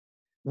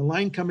 The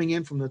line coming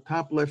in from the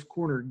top left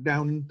corner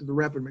down into the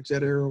rapid mix,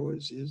 that arrow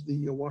is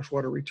the wash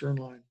water return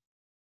line.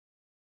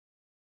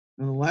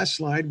 On the last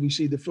slide, we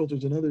see the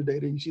filters and other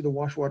data. You see the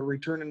wash water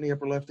return in the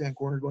upper left-hand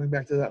corner, going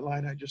back to that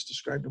line I just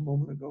described a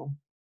moment ago.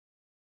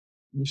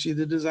 You see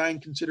the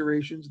design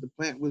considerations. The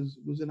plant was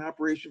in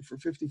operation for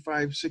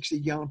 55, 60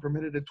 gallon per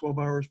minute at 12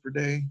 hours per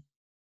day.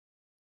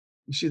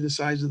 You see the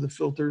size of the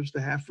filters,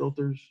 the half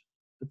filters,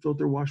 the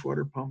filter wash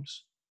water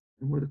pumps,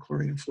 and where the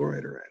chlorine and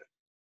fluoride are at.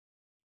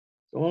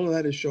 So all of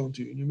that is shown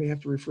to you, and you may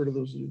have to refer to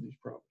those to do these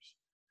problems.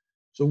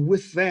 So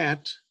with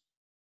that,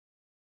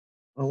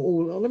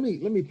 let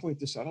me point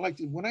this out. I like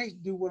to, when I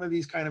do one of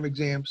these kind of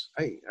exams,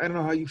 I don't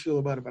know how you feel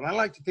about it, but I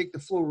like to take the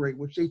flow rate,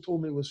 which they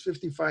told me was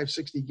 55,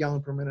 60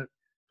 gallon per minute,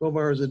 12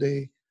 hours a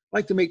day. I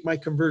like to make my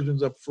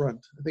conversions up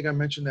front. I think I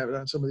mentioned that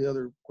on some of the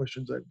other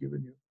questions I've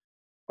given you.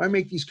 If I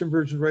make these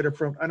conversions right up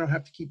front, I don't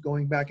have to keep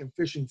going back and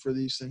fishing for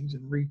these things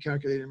and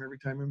recalculating them every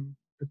time I'm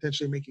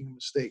potentially making a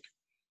mistake.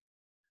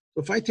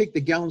 So if I take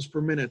the gallons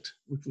per minute,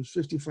 which was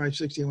 55,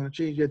 60, I want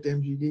to change that to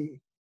MGD.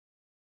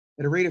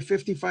 At a rate of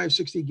 55,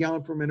 60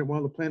 gallon per minute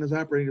while the plant is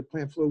operating, the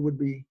plant flow would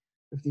be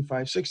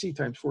 55, 60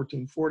 times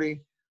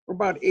 1440, or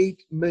about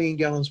 8 million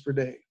gallons per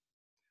day.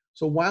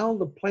 So while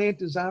the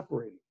plant is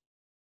operating,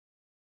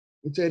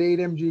 it's at 8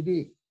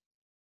 MGD,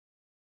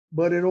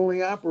 but it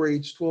only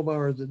operates 12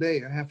 hours a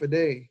day, a half a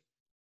day.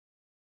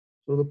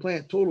 So the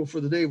plant total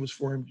for the day was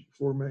 4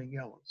 million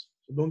gallons.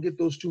 So don't get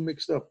those two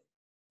mixed up.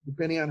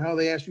 Depending on how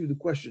they ask you the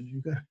questions,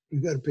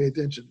 you got to pay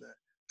attention to that.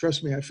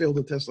 Trust me, I failed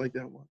a test like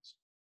that once.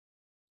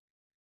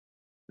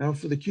 Now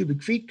for the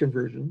cubic feet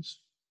conversions,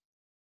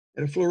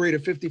 at a flow rate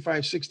of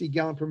 55, 60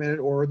 gallon per minute,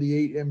 or the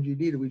 8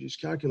 MGD that we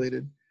just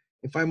calculated,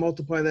 if I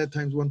multiply that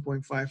times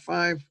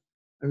 1.55,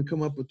 I would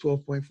come up with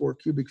 12.4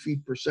 cubic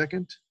feet per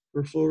second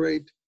per flow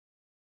rate.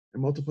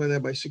 And multiply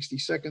that by 60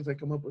 seconds, I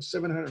come up with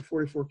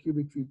 744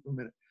 cubic feet per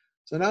minute.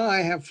 So now I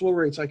have flow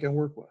rates I can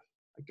work with.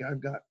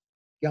 I've got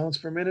gallons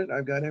per minute,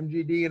 I've got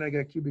MGD, and I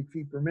got cubic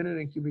feet per minute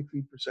and cubic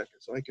feet per second.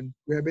 So I can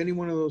grab any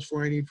one of those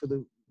for I need for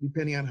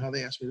depending on how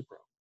they ask me the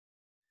problem.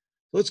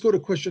 So let's go to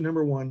question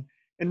number 1.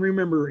 And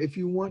remember, if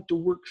you want to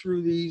work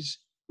through these,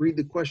 read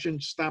the question,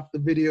 stop the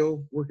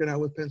video, work it out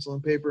with pencil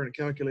and paper and a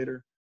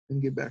calculator,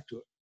 and get back to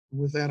it. And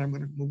with that, I'm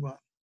going to move on.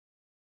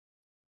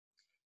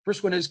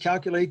 First one is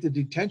calculate the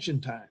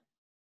detention time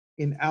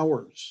in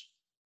hours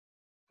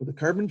for the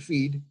carbon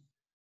feed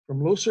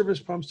from low service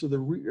pumps to the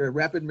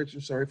rapid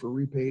mixer, for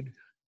repaid,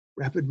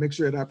 rapid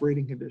mixer at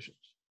operating conditions.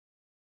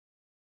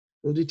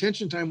 The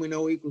detention time we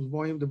know equals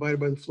volume divided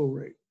by the flow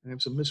rate. I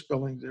have some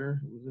misspellings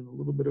there. It was in a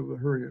little bit of a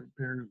hurry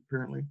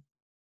apparently.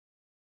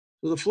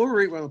 So the flow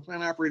rate while the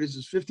plant operates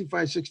is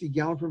 55, 60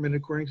 gallon per minute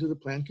according to the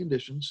plant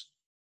conditions.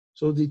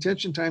 So the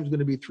detention time is going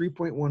to be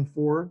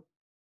 3.14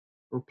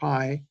 or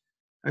pi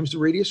times the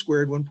radius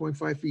squared,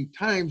 1.5 feet,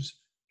 times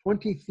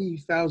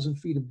 23,000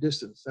 feet of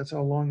distance. That's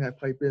how long that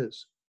pipe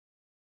is.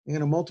 I'm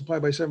going to multiply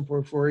by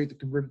 7.48 to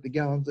convert it to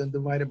gallons, then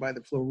divide it by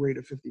the flow rate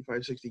of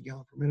 55, 60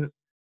 gallon per minute.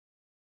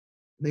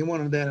 They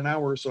wanted that in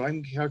hours, so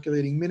I'm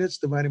calculating minutes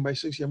dividing by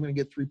 60. I'm going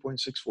to get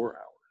 3.64 hours.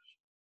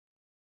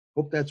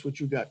 Hope that's what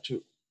you got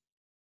too.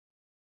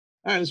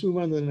 All right, let's move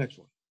on to the next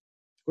one.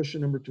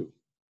 Question number 2.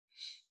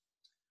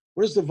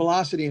 What is the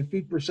velocity in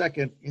feet per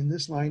second in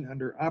this line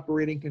under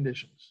operating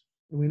conditions?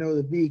 And we know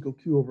that V equal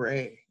Q over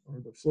A, or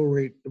the flow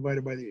rate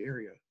divided by the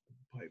area of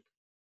the pipe.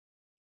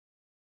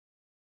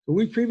 So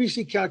we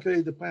previously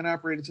calculated the plant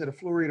operated at a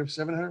flow rate of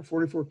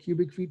 744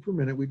 cubic feet per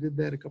minute. We did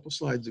that a couple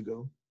slides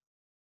ago.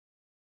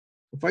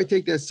 If I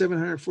take that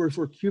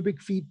 744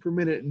 cubic feet per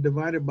minute and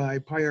divide it by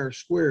pi r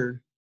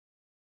squared,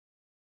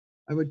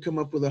 I would come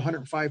up with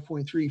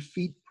 105.3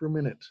 feet per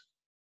minute.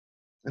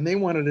 And they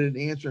wanted an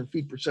answer in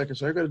feet per second,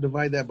 so I've got to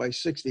divide that by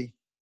 60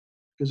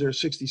 because there are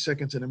 60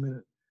 seconds in a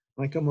minute.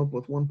 And I come up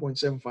with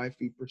 1.75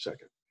 feet per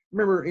second.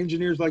 Remember,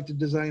 engineers like to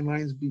design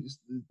lines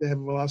that have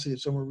a velocity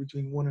of somewhere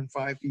between 1 and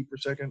 5 feet per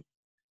second.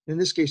 In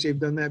this case, they've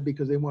done that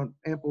because they want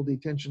ample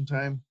detention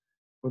time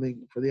for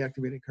the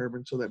activated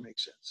carbon, so that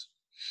makes sense.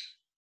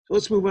 So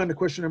let's move on to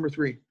question number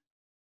 3.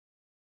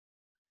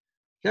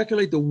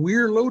 Calculate the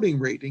weir loading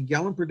rate in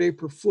gallon per day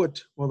per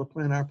foot while the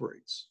plant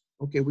operates.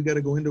 Okay, we got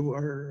to go into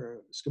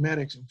our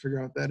schematics and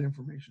figure out that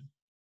information.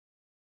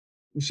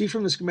 We see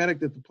from the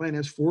schematic that the plant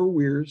has 4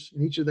 weirs,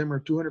 and each of them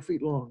are 200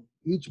 feet long.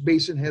 Each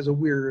basin has a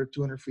weir of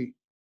 200 feet.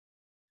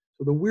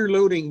 So the weir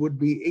loading would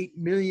be 8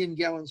 million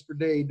gallons per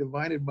day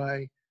divided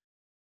by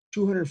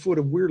 200 foot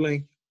of weir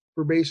length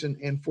per basin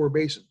and 4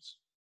 basins.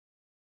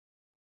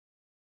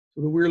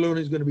 So the weir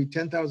loading is going to be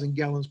 10,000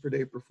 gallons per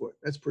day per foot.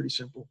 That's pretty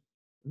simple.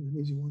 An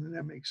easy one, and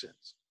that makes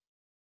sense.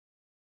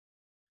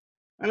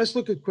 Now let's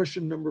look at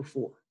question number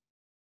 4.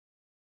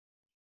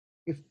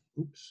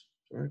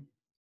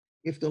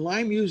 If the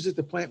lime used at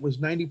the plant was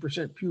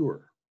 90%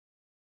 pure,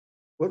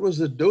 what was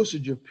the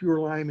dosage of pure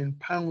lime in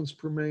pounds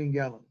per million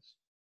gallons?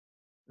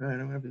 All right,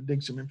 I'm gonna have to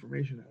dig some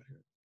information out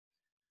here.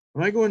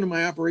 When I go into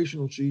my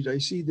operational sheet, I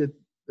see that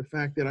the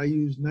fact that I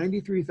used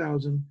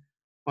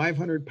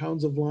 93,500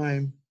 pounds of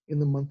lime in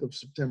the month of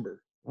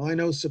September. Well, I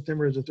know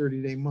September is a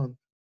 30-day month.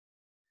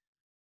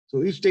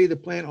 So each day the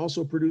plant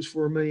also produced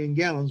 4 million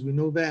gallons. We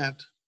know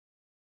that.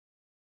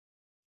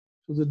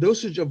 So the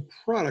dosage of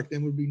product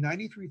then would be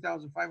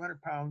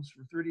 93,500 pounds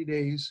for 30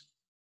 days.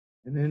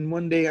 And then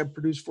one day I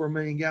produced 4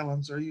 million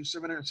gallons. So I use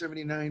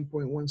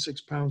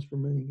 779.16 pounds per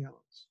million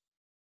gallons.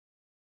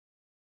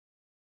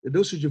 The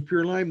dosage of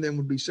pure lime then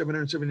would be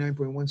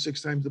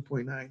 779.16 times the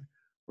 0.9,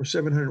 or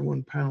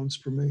 701 pounds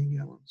per million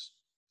gallons.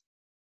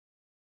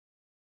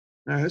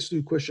 Now let's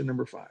do question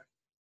number 5.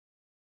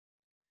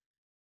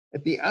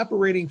 At the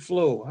operating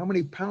flow, how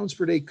many pounds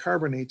per day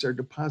carbonates are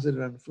deposited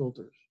on the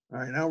filters? All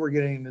right, now we're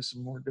getting into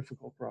some more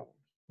difficult problems.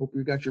 Hope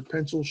you got your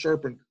pencil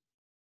sharpened.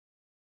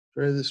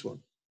 Try this one.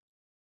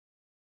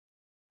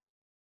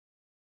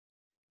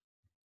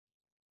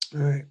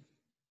 All right.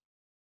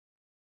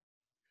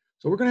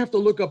 So we're going to have to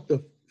look up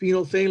the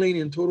phenolphthalein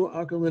and total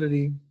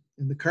alkalinity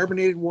in the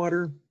carbonated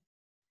water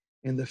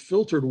and the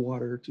filtered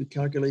water to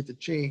calculate the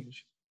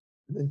change,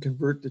 and then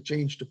convert the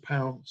change to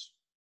pounds.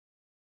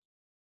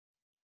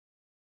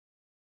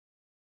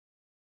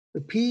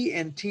 The P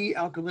and T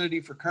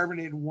alkalinity for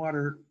carbonated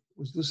water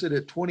was listed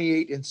at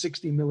 28 and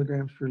 60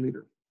 milligrams per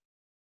liter.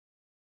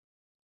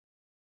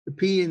 The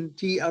P and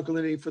T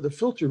alkalinity for the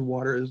filtered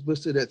water is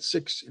listed at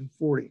 6 and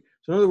 40.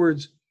 So in other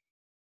words,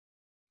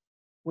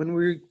 when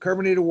we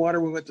carbonated water,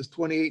 we went to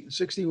 28 and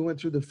 60. We went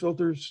through the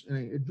filters,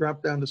 and it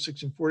dropped down to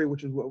 6 and 40,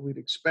 which is what we'd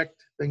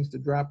expect things to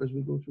drop as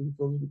we go through the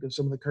filters, because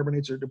some of the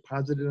carbonates are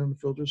deposited on the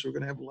filter, so we're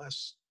going to have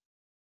less.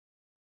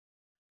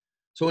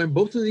 So in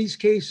both of these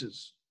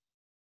cases,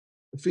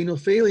 the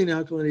phenolphthalein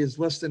alkalinity is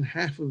less than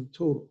half of the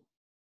total.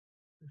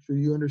 Make sure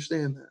you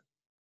understand that.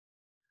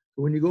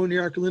 So when you go in the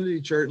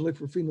alkalinity chart and look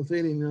for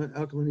phenolphthalein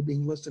alkalinity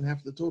being less than half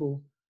of the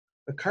total,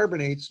 the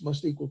carbonates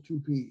must equal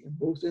 2P in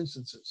both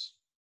instances.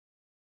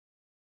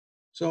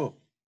 So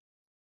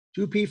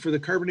 2P for the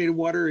carbonated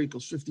water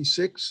equals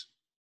 56,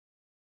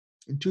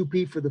 and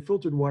 2P for the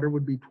filtered water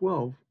would be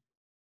 12.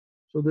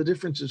 So the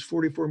difference is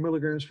 44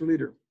 milligrams per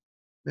liter.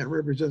 That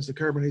represents the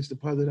carbonates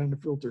deposited on the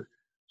filter.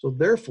 So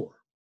therefore,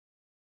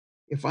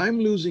 if I'm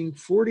losing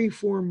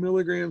 44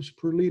 milligrams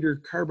per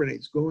liter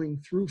carbonates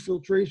going through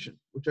filtration,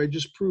 which I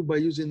just proved by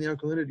using the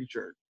alkalinity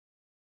chart,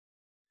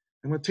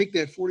 I'm going to take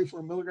that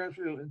 44 milligrams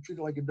per liter and treat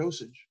it like a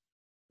dosage.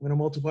 I'm going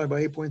to multiply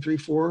by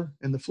 8.34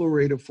 and the flow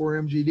rate of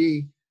 4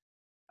 mgd.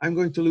 I'm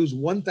going to lose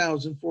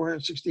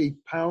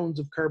 1,468 pounds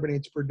of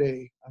carbonates per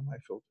day on my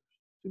filters.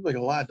 Seems like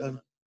a lot, doesn't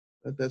it?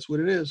 But that's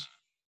what it is.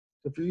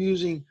 So if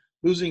you're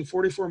losing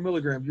 44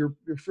 milligrams, your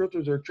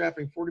filters are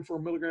trapping 44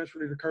 milligrams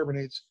per liter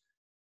carbonates.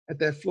 At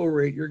that flow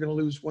rate, you're going to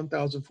lose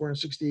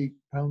 1,468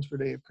 pounds per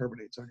day of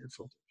carbonates on your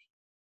filters.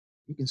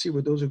 You can see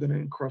what those are going to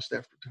encrust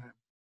after time.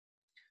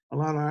 A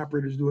lot of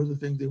operators do other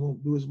things. They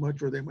won't do as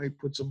much, or they might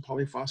put some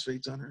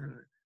polyphosphates on it.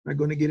 I'm not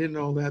going to get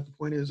into all that. The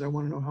point is, I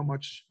want to know how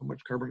much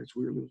carbonates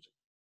we are losing.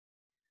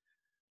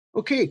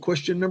 Okay,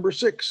 question number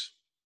 6.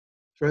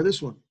 Try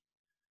this one.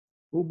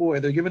 Oh boy,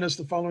 they're giving us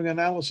the following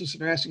analysis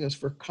and they're asking us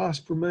for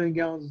cost per million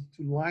gallons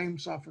to lime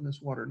soften this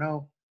water.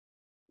 Now,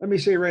 let me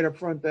say right up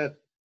front that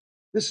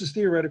this is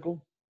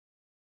theoretical.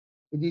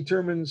 It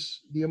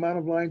determines the amount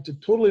of lime to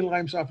totally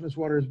lime soften this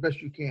water as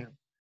best you can.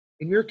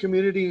 In your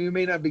community, you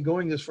may not be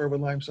going this far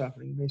with lime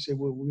softening. You may say,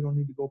 well, we don't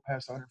need to go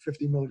past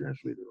 150 milligrams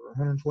per liter or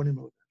 120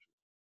 milligrams.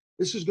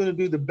 This is going to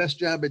do the best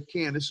job it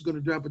can. This is going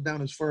to drop it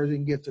down as far as it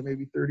can get to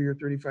maybe 30 or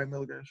 35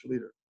 milligrams per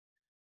liter.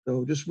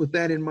 So just with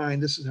that in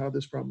mind, this is how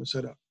this problem is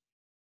set up.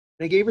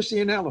 They gave us the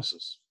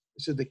analysis.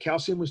 They said the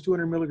calcium was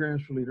 200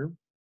 milligrams per liter.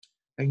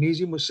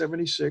 Magnesium was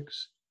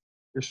 76.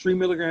 There's 3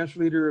 milligrams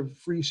per liter of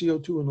free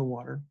CO2 in the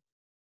water.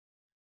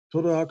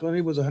 Total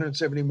alkalinity was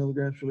 170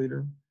 milligrams per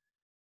liter.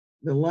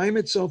 The lime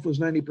itself was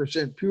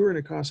 90% pure, and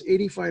it costs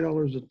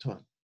 $85 a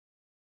ton.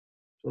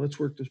 So let's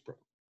work this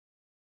problem.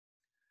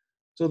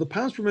 So the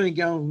pounds per million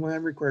gallon of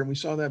lime required, and we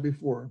saw that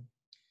before.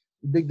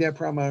 Dig that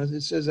problem out.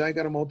 It says I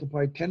got to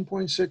multiply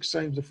 10.6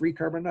 times the free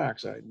carbon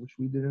dioxide, which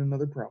we did in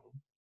another problem.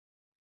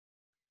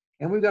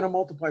 And we've got to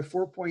multiply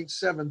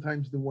 4.7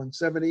 times the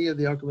 170 of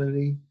the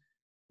alkalinity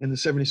and the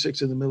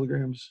 76 of the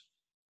milligrams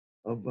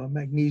of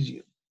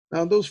magnesium.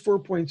 Now, those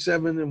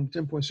 4.7 and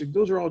 10.6,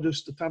 those are all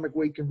just atomic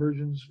weight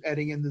conversions,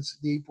 adding in this,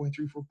 the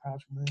 8.34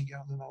 pounds per million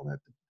gallon and all that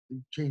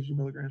to change the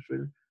milligrams per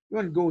liter. You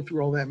want to go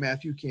through all that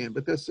math, you can,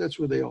 but that's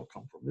where they all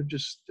come from. They're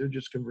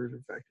just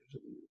conversion factors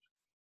that we use.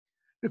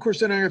 And of course,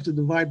 then I have to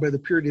divide by the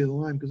purity of the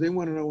lime because they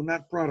want to know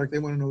not product, they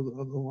want to know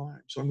the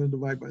lime. So I'm going to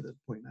divide by the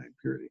 0.9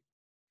 purity.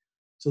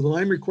 So the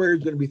lime required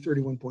is going to be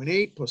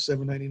 31.8 plus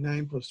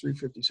 799 plus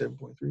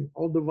 357.3,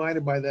 all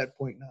divided by that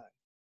 0.9.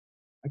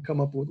 I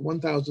come up with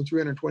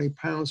 1,320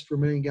 pounds per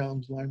million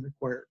gallons lime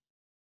required.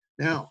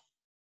 Now,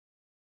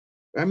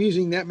 I'm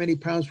using that many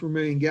pounds per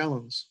million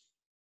gallons,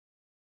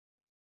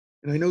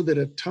 and I know that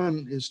a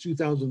ton is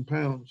 2,000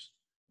 pounds.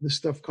 This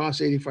stuff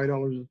costs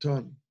 $85 a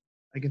ton.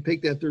 I can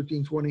take that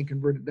 1,320 and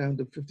convert it down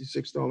to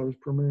 $56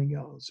 per million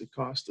gallons it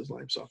costs as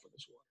lime soften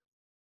this water.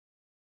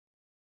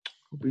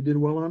 Hope we did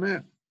well on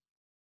that.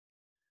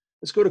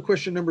 Let's go to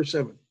question number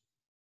 7.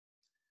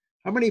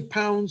 How many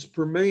pounds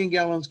per million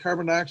gallons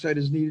carbon dioxide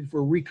is needed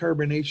for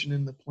recarbonation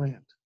in the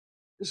plant?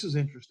 This is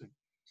interesting.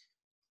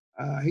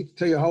 I hate to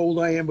tell you how old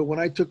I am, but when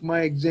I took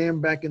my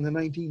exam back in the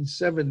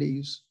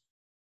 1970s,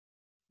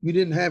 you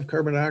didn't have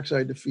carbon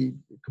dioxide to feed,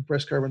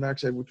 compressed carbon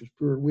dioxide, which was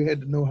pure. We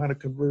had to know how to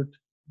convert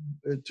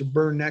to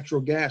burn natural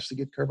gas to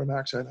get carbon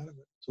dioxide out of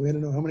it. So we had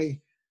to know how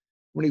many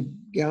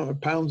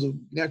pounds of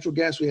natural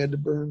gas we had to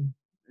burn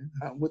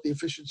and what the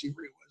efficiency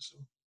rate was. So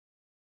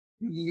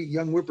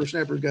young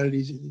whippersnappers got it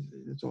easy.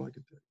 That's all I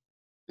can tell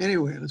you.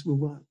 Anyway, let's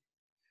move on.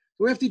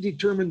 So we have to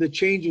determine the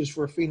changes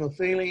for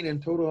phenolphthalein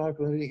and total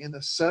alkalinity in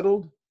the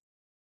settled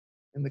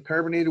and the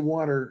carbonated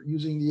water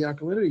using the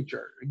alkalinity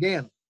chart.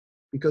 Again,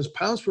 because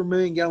pounds per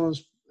million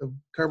gallons of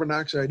carbon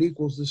dioxide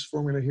equals this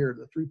formula here,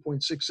 the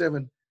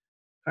 3.67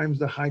 times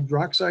the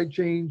hydroxide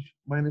change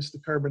minus the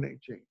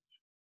carbonate change.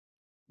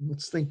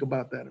 Let's think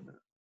about that a minute.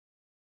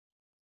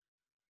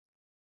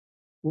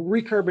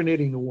 We're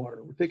recarbonating the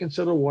water. We're taking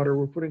settled water,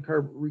 we're putting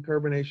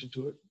recarbonation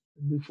to it.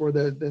 And before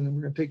that, then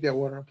we're going to take that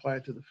water and apply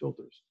it to the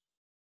filters.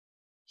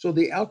 So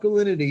the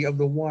alkalinity of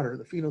the water,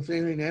 the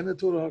phenolphthalein and the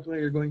total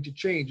alkalinity are going to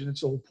change, and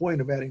it's the whole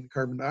point of adding the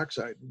carbon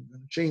dioxide. We're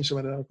going to change some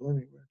of that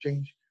alkalinity. We're going to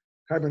change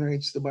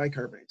carbonates to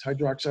bicarbonates,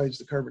 hydroxides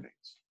to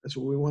carbonates. That's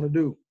what we want to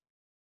do.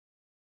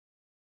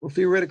 Well,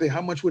 theoretically,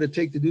 how much would it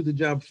take to do the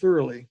job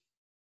thoroughly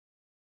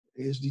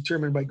is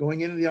determined by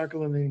going into the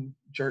alkalinity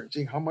chart and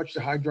seeing how much the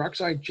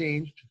hydroxide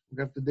changed. We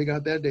have to dig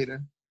out that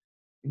data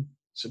and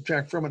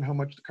subtract from it how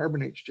much the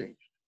carbonates changed.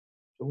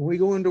 So when we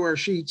go into our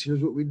sheets,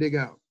 here's what we dig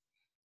out.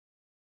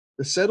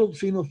 The settled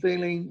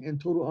phenolphthalein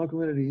and total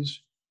alkalinities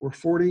were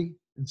 40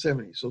 and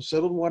 70. So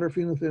settled water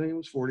phenolphthalein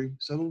was 40,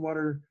 settled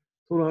water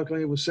total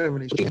alkalinity was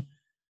 70. So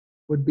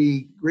would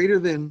be greater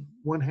than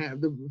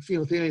 1/2, the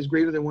phenolphthalein is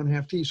greater than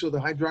 1/2 T, so the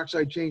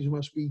hydroxide change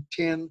must be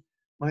 10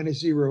 minus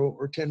 0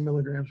 or 10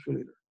 milligrams per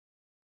liter.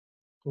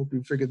 Hope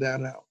you figured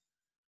that out.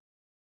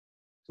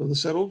 So the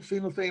settled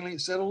phenolphthalein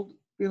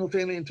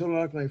and total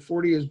alkalinity,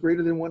 40 is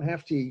greater than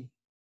 1/2 T,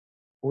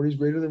 40 is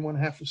greater than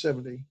 1/2 of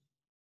 70.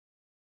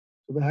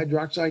 So the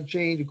hydroxide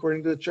change,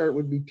 according to the chart,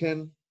 would be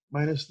 10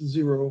 minus the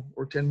 0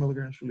 or 10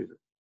 milligrams per liter.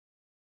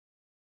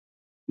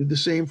 Did the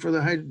same for the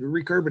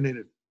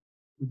recarbonated.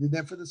 We did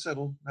that for the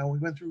settled. Now we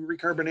went through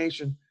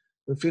recarbonation.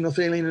 The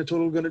phenolphthalein and the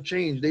total are going to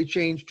change. They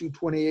changed to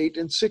 28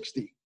 and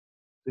 60.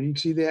 So you can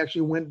see they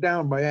actually went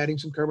down by adding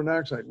some carbon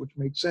dioxide, which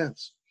makes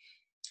sense.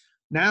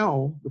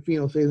 Now the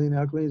phenolphthalein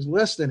alkalinity is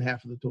less than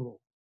half of the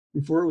total.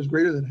 Before it was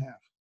greater than half.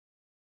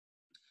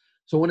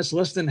 So when it's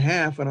less than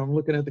half, and I'm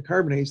looking at the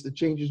carbonates, the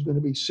change is going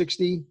to be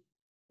 60,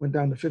 went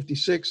down to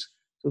 56.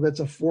 So that's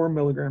a 4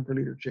 milligram per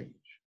liter change.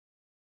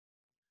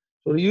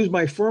 So to use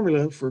my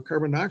formula for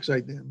carbon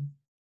dioxide then,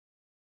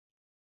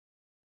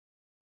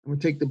 I'm going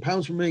to take the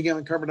pounds per million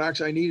gallon carbon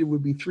dioxide needed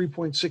would be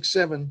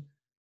 3.67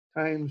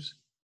 times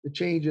the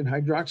change in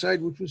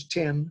hydroxide, which was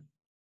 10,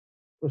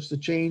 plus the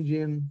change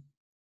in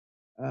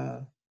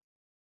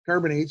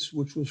carbonates,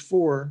 which was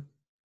 4,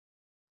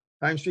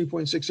 times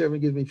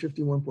 3.67 gives me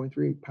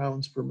 51.38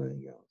 pounds per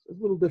million gallons. It's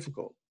a little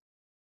difficult.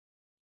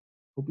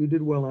 Hope you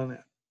did well on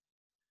that.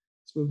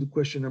 Let's move to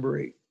question number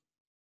 8.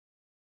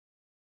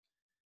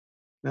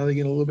 Now they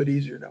get a little bit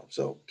easier now.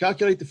 So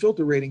calculate the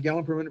filter rate in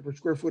gallon per minute per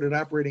square foot at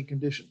operating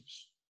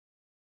conditions.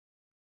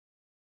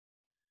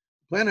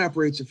 The plant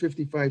operates at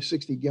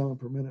 5560 gallon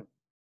per minute.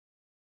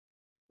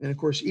 And of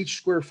course, each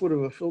square foot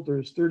of a filter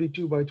is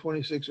 32 by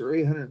 26 or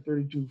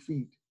 832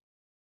 feet.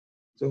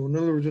 So in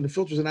other words, when the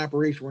filter's in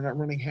operation, we're not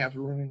running half,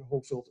 we're running the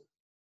whole filter.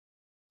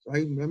 So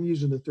I'm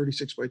using the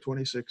 36 by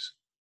 26,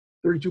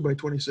 32 by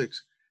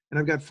 26. And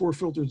I've got 4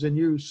 filters in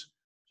use.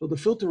 So the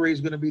filter rate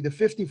is going to be the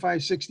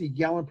 5560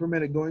 gallon per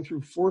minute going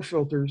through 4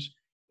 filters,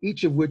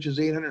 each of which is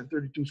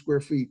 832 square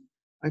feet.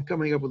 I'm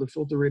coming up with a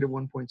filter rate of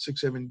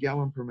 1.67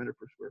 gallon per minute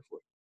per square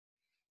foot.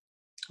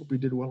 Hope we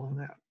did well on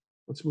that.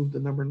 Let's move to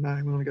number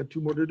 9. We only got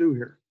 2 more to do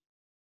here.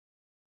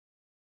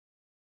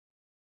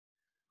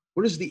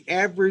 What is the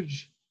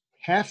average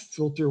half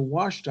filter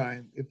wash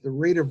time if the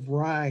rate of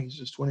rise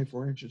is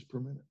 24 inches per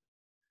minute?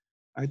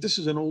 All right, this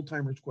is an old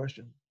timer's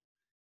question.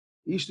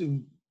 I used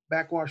to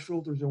backwash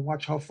filters and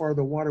watch how far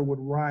the water would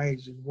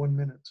rise in 1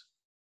 minute.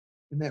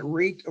 And that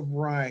rate of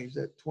rise,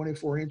 that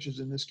 24 inches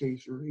in this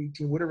case, or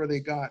 18, whatever they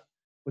got,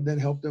 would then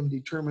help them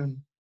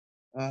determine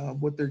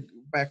what their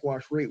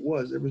backwash rate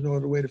was. There was no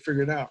other way to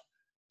figure it out.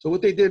 So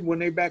what they did when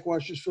they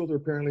backwashed this filter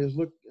apparently is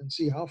look and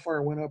see how far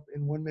it went up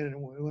in 1 minute,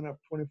 and it went up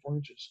 24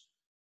 inches.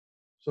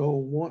 So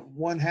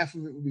one half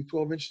of it would be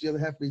 12 inches, the other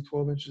half would be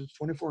 12 inches,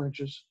 24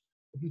 inches.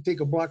 If you take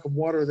a block of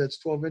water that's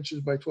 12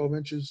 inches by 12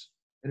 inches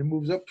and it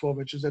moves up 12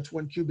 inches, that's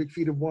 1 cubic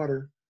feet of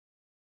water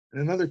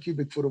and another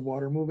cubic foot of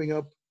water moving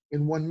up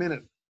in 1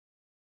 minute.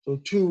 So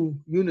 2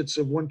 units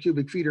of 1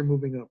 cubic feet are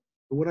moving up.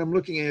 But what I'm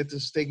looking at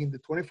is taking the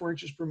 24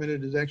 inches per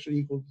minute is actually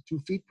equal to 2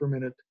 feet per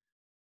minute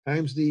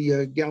times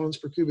the gallons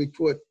per cubic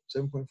foot,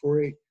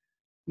 7.48.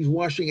 He's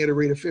washing at a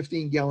rate of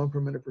 15 gallon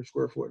per minute per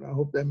square foot. I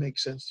hope that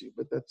makes sense to you,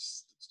 but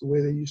that's the way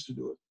they used to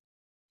do it.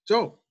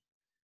 So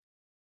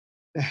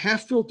the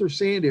half filter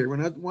sand area, we're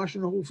not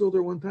washing the whole filter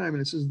at one time,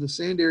 and it says the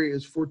sand area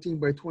is 14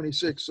 by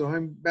 26. So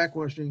I'm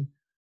backwashing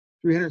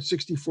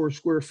 364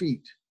 square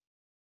feet.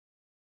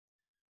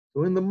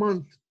 So in the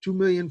month,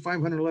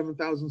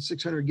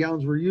 2,511,600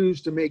 gallons were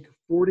used to make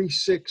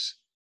 46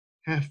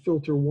 half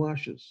filter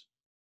washes.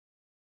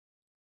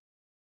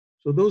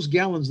 So those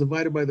gallons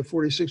divided by the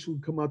 46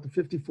 would come out to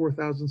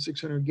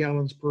 54,600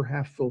 gallons per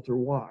half filter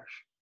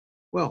wash.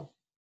 Well,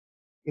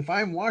 if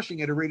I'm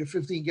washing at a rate of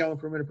 15 gallon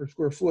per minute per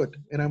square foot,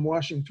 and I'm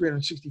washing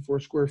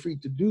 364 square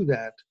feet to do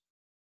that,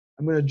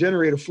 I'm going to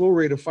generate a flow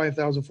rate of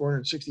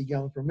 5,460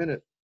 gallons per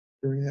minute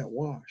during that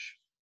wash.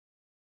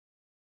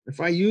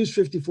 If I use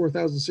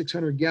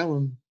 54,600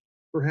 gallon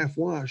per half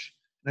wash,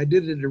 and I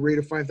did it at a rate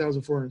of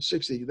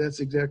 5,460,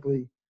 that's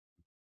exactly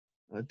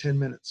 10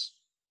 minutes.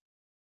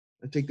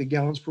 I take the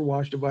gallons per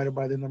wash divided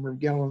by the number of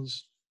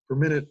gallons per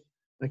minute,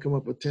 and I come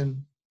up with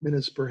 10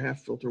 minutes per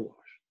half filter wash.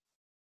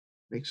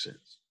 Makes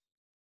sense.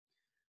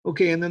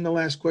 Okay, and then the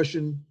last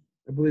question,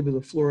 I believe, is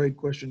a fluoride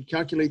question.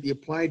 Calculate the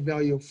applied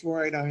value of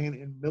fluoride ion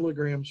in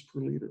milligrams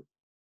per liter.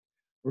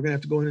 We're going to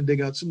have to go in and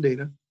dig out some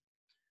data.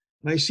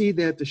 And I see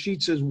that the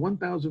sheet says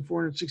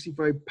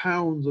 1,465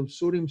 pounds of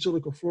sodium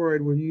silicate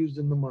fluoride were used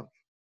in the month.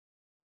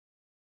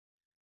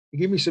 They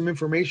give me some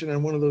information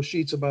on one of those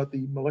sheets about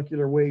the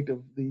molecular weight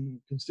of the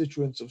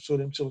constituents of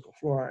sodium silicate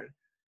fluoride.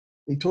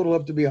 They total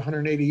up to be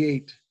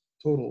 188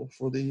 total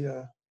for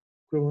the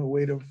equivalent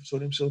weight of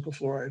sodium silicate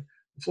fluoride.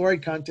 The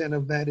fluoride content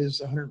of that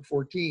is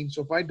 114.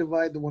 So if I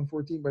divide the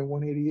 114 by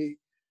 188,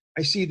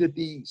 I see that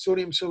the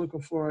sodium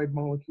silicate fluoride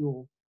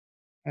molecule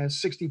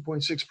has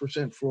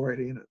 60.6% fluoride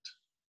in it.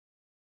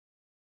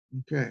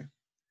 Okay.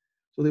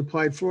 So the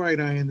applied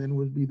fluoride ion then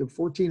would be the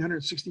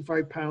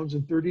 1,465 pounds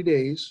in 30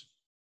 days.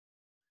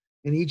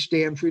 And each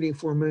day I'm treating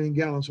 4 million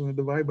gallons, so I'm going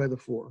to divide by the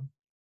 4.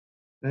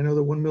 And I know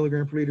that 1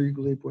 milligram per liter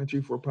equals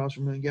 8.34 pounds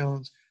per million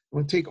gallons. I'm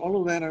going to take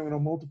all of that, I'm going to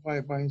multiply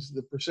it by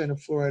the percent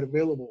of fluoride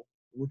available,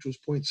 which was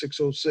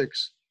 0.606.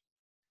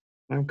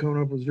 I'm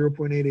coming up with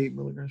 0.88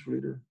 milligrams per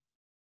liter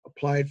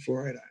applied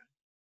fluoride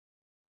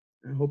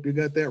ion. I hope you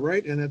got that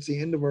right. And that's the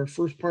end of our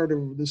first part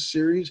of this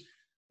series.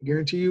 I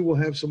guarantee you we'll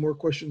have some more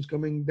questions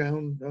coming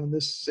down on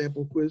this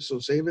sample quiz, so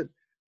save it.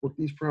 Work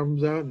these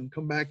problems out and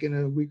come back in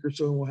a week or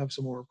so and we'll have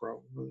some more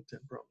problems, another 10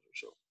 problems or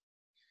so.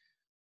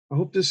 I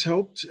hope this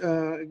helped.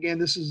 Again,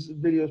 this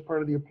video is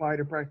part of the Applied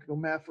to Practical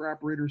Math for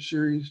Operators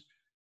series.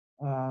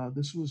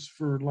 This was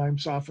for lime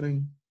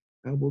softening.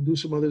 We'll do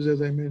some others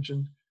as I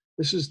mentioned.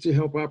 This is to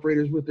help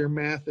operators with their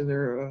math and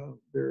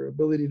their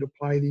ability to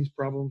apply these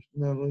problems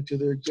not only to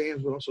their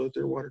exams but also at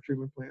their water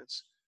treatment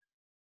plants.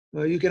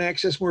 You can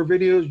access more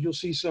videos. You'll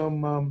see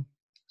some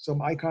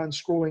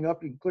icons scrolling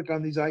up. You can click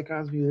on these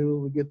icons and be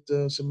able to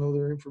get some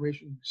other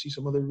information, see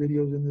some other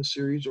videos in this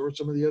series or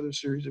some of the other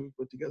series that we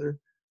put together.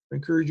 I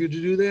encourage you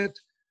to do that.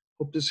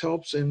 Hope this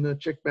helps, and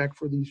check back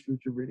for these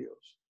future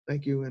videos.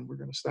 Thank you, and we're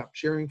going to stop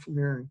sharing from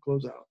here and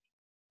close out.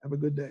 Have a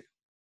good day.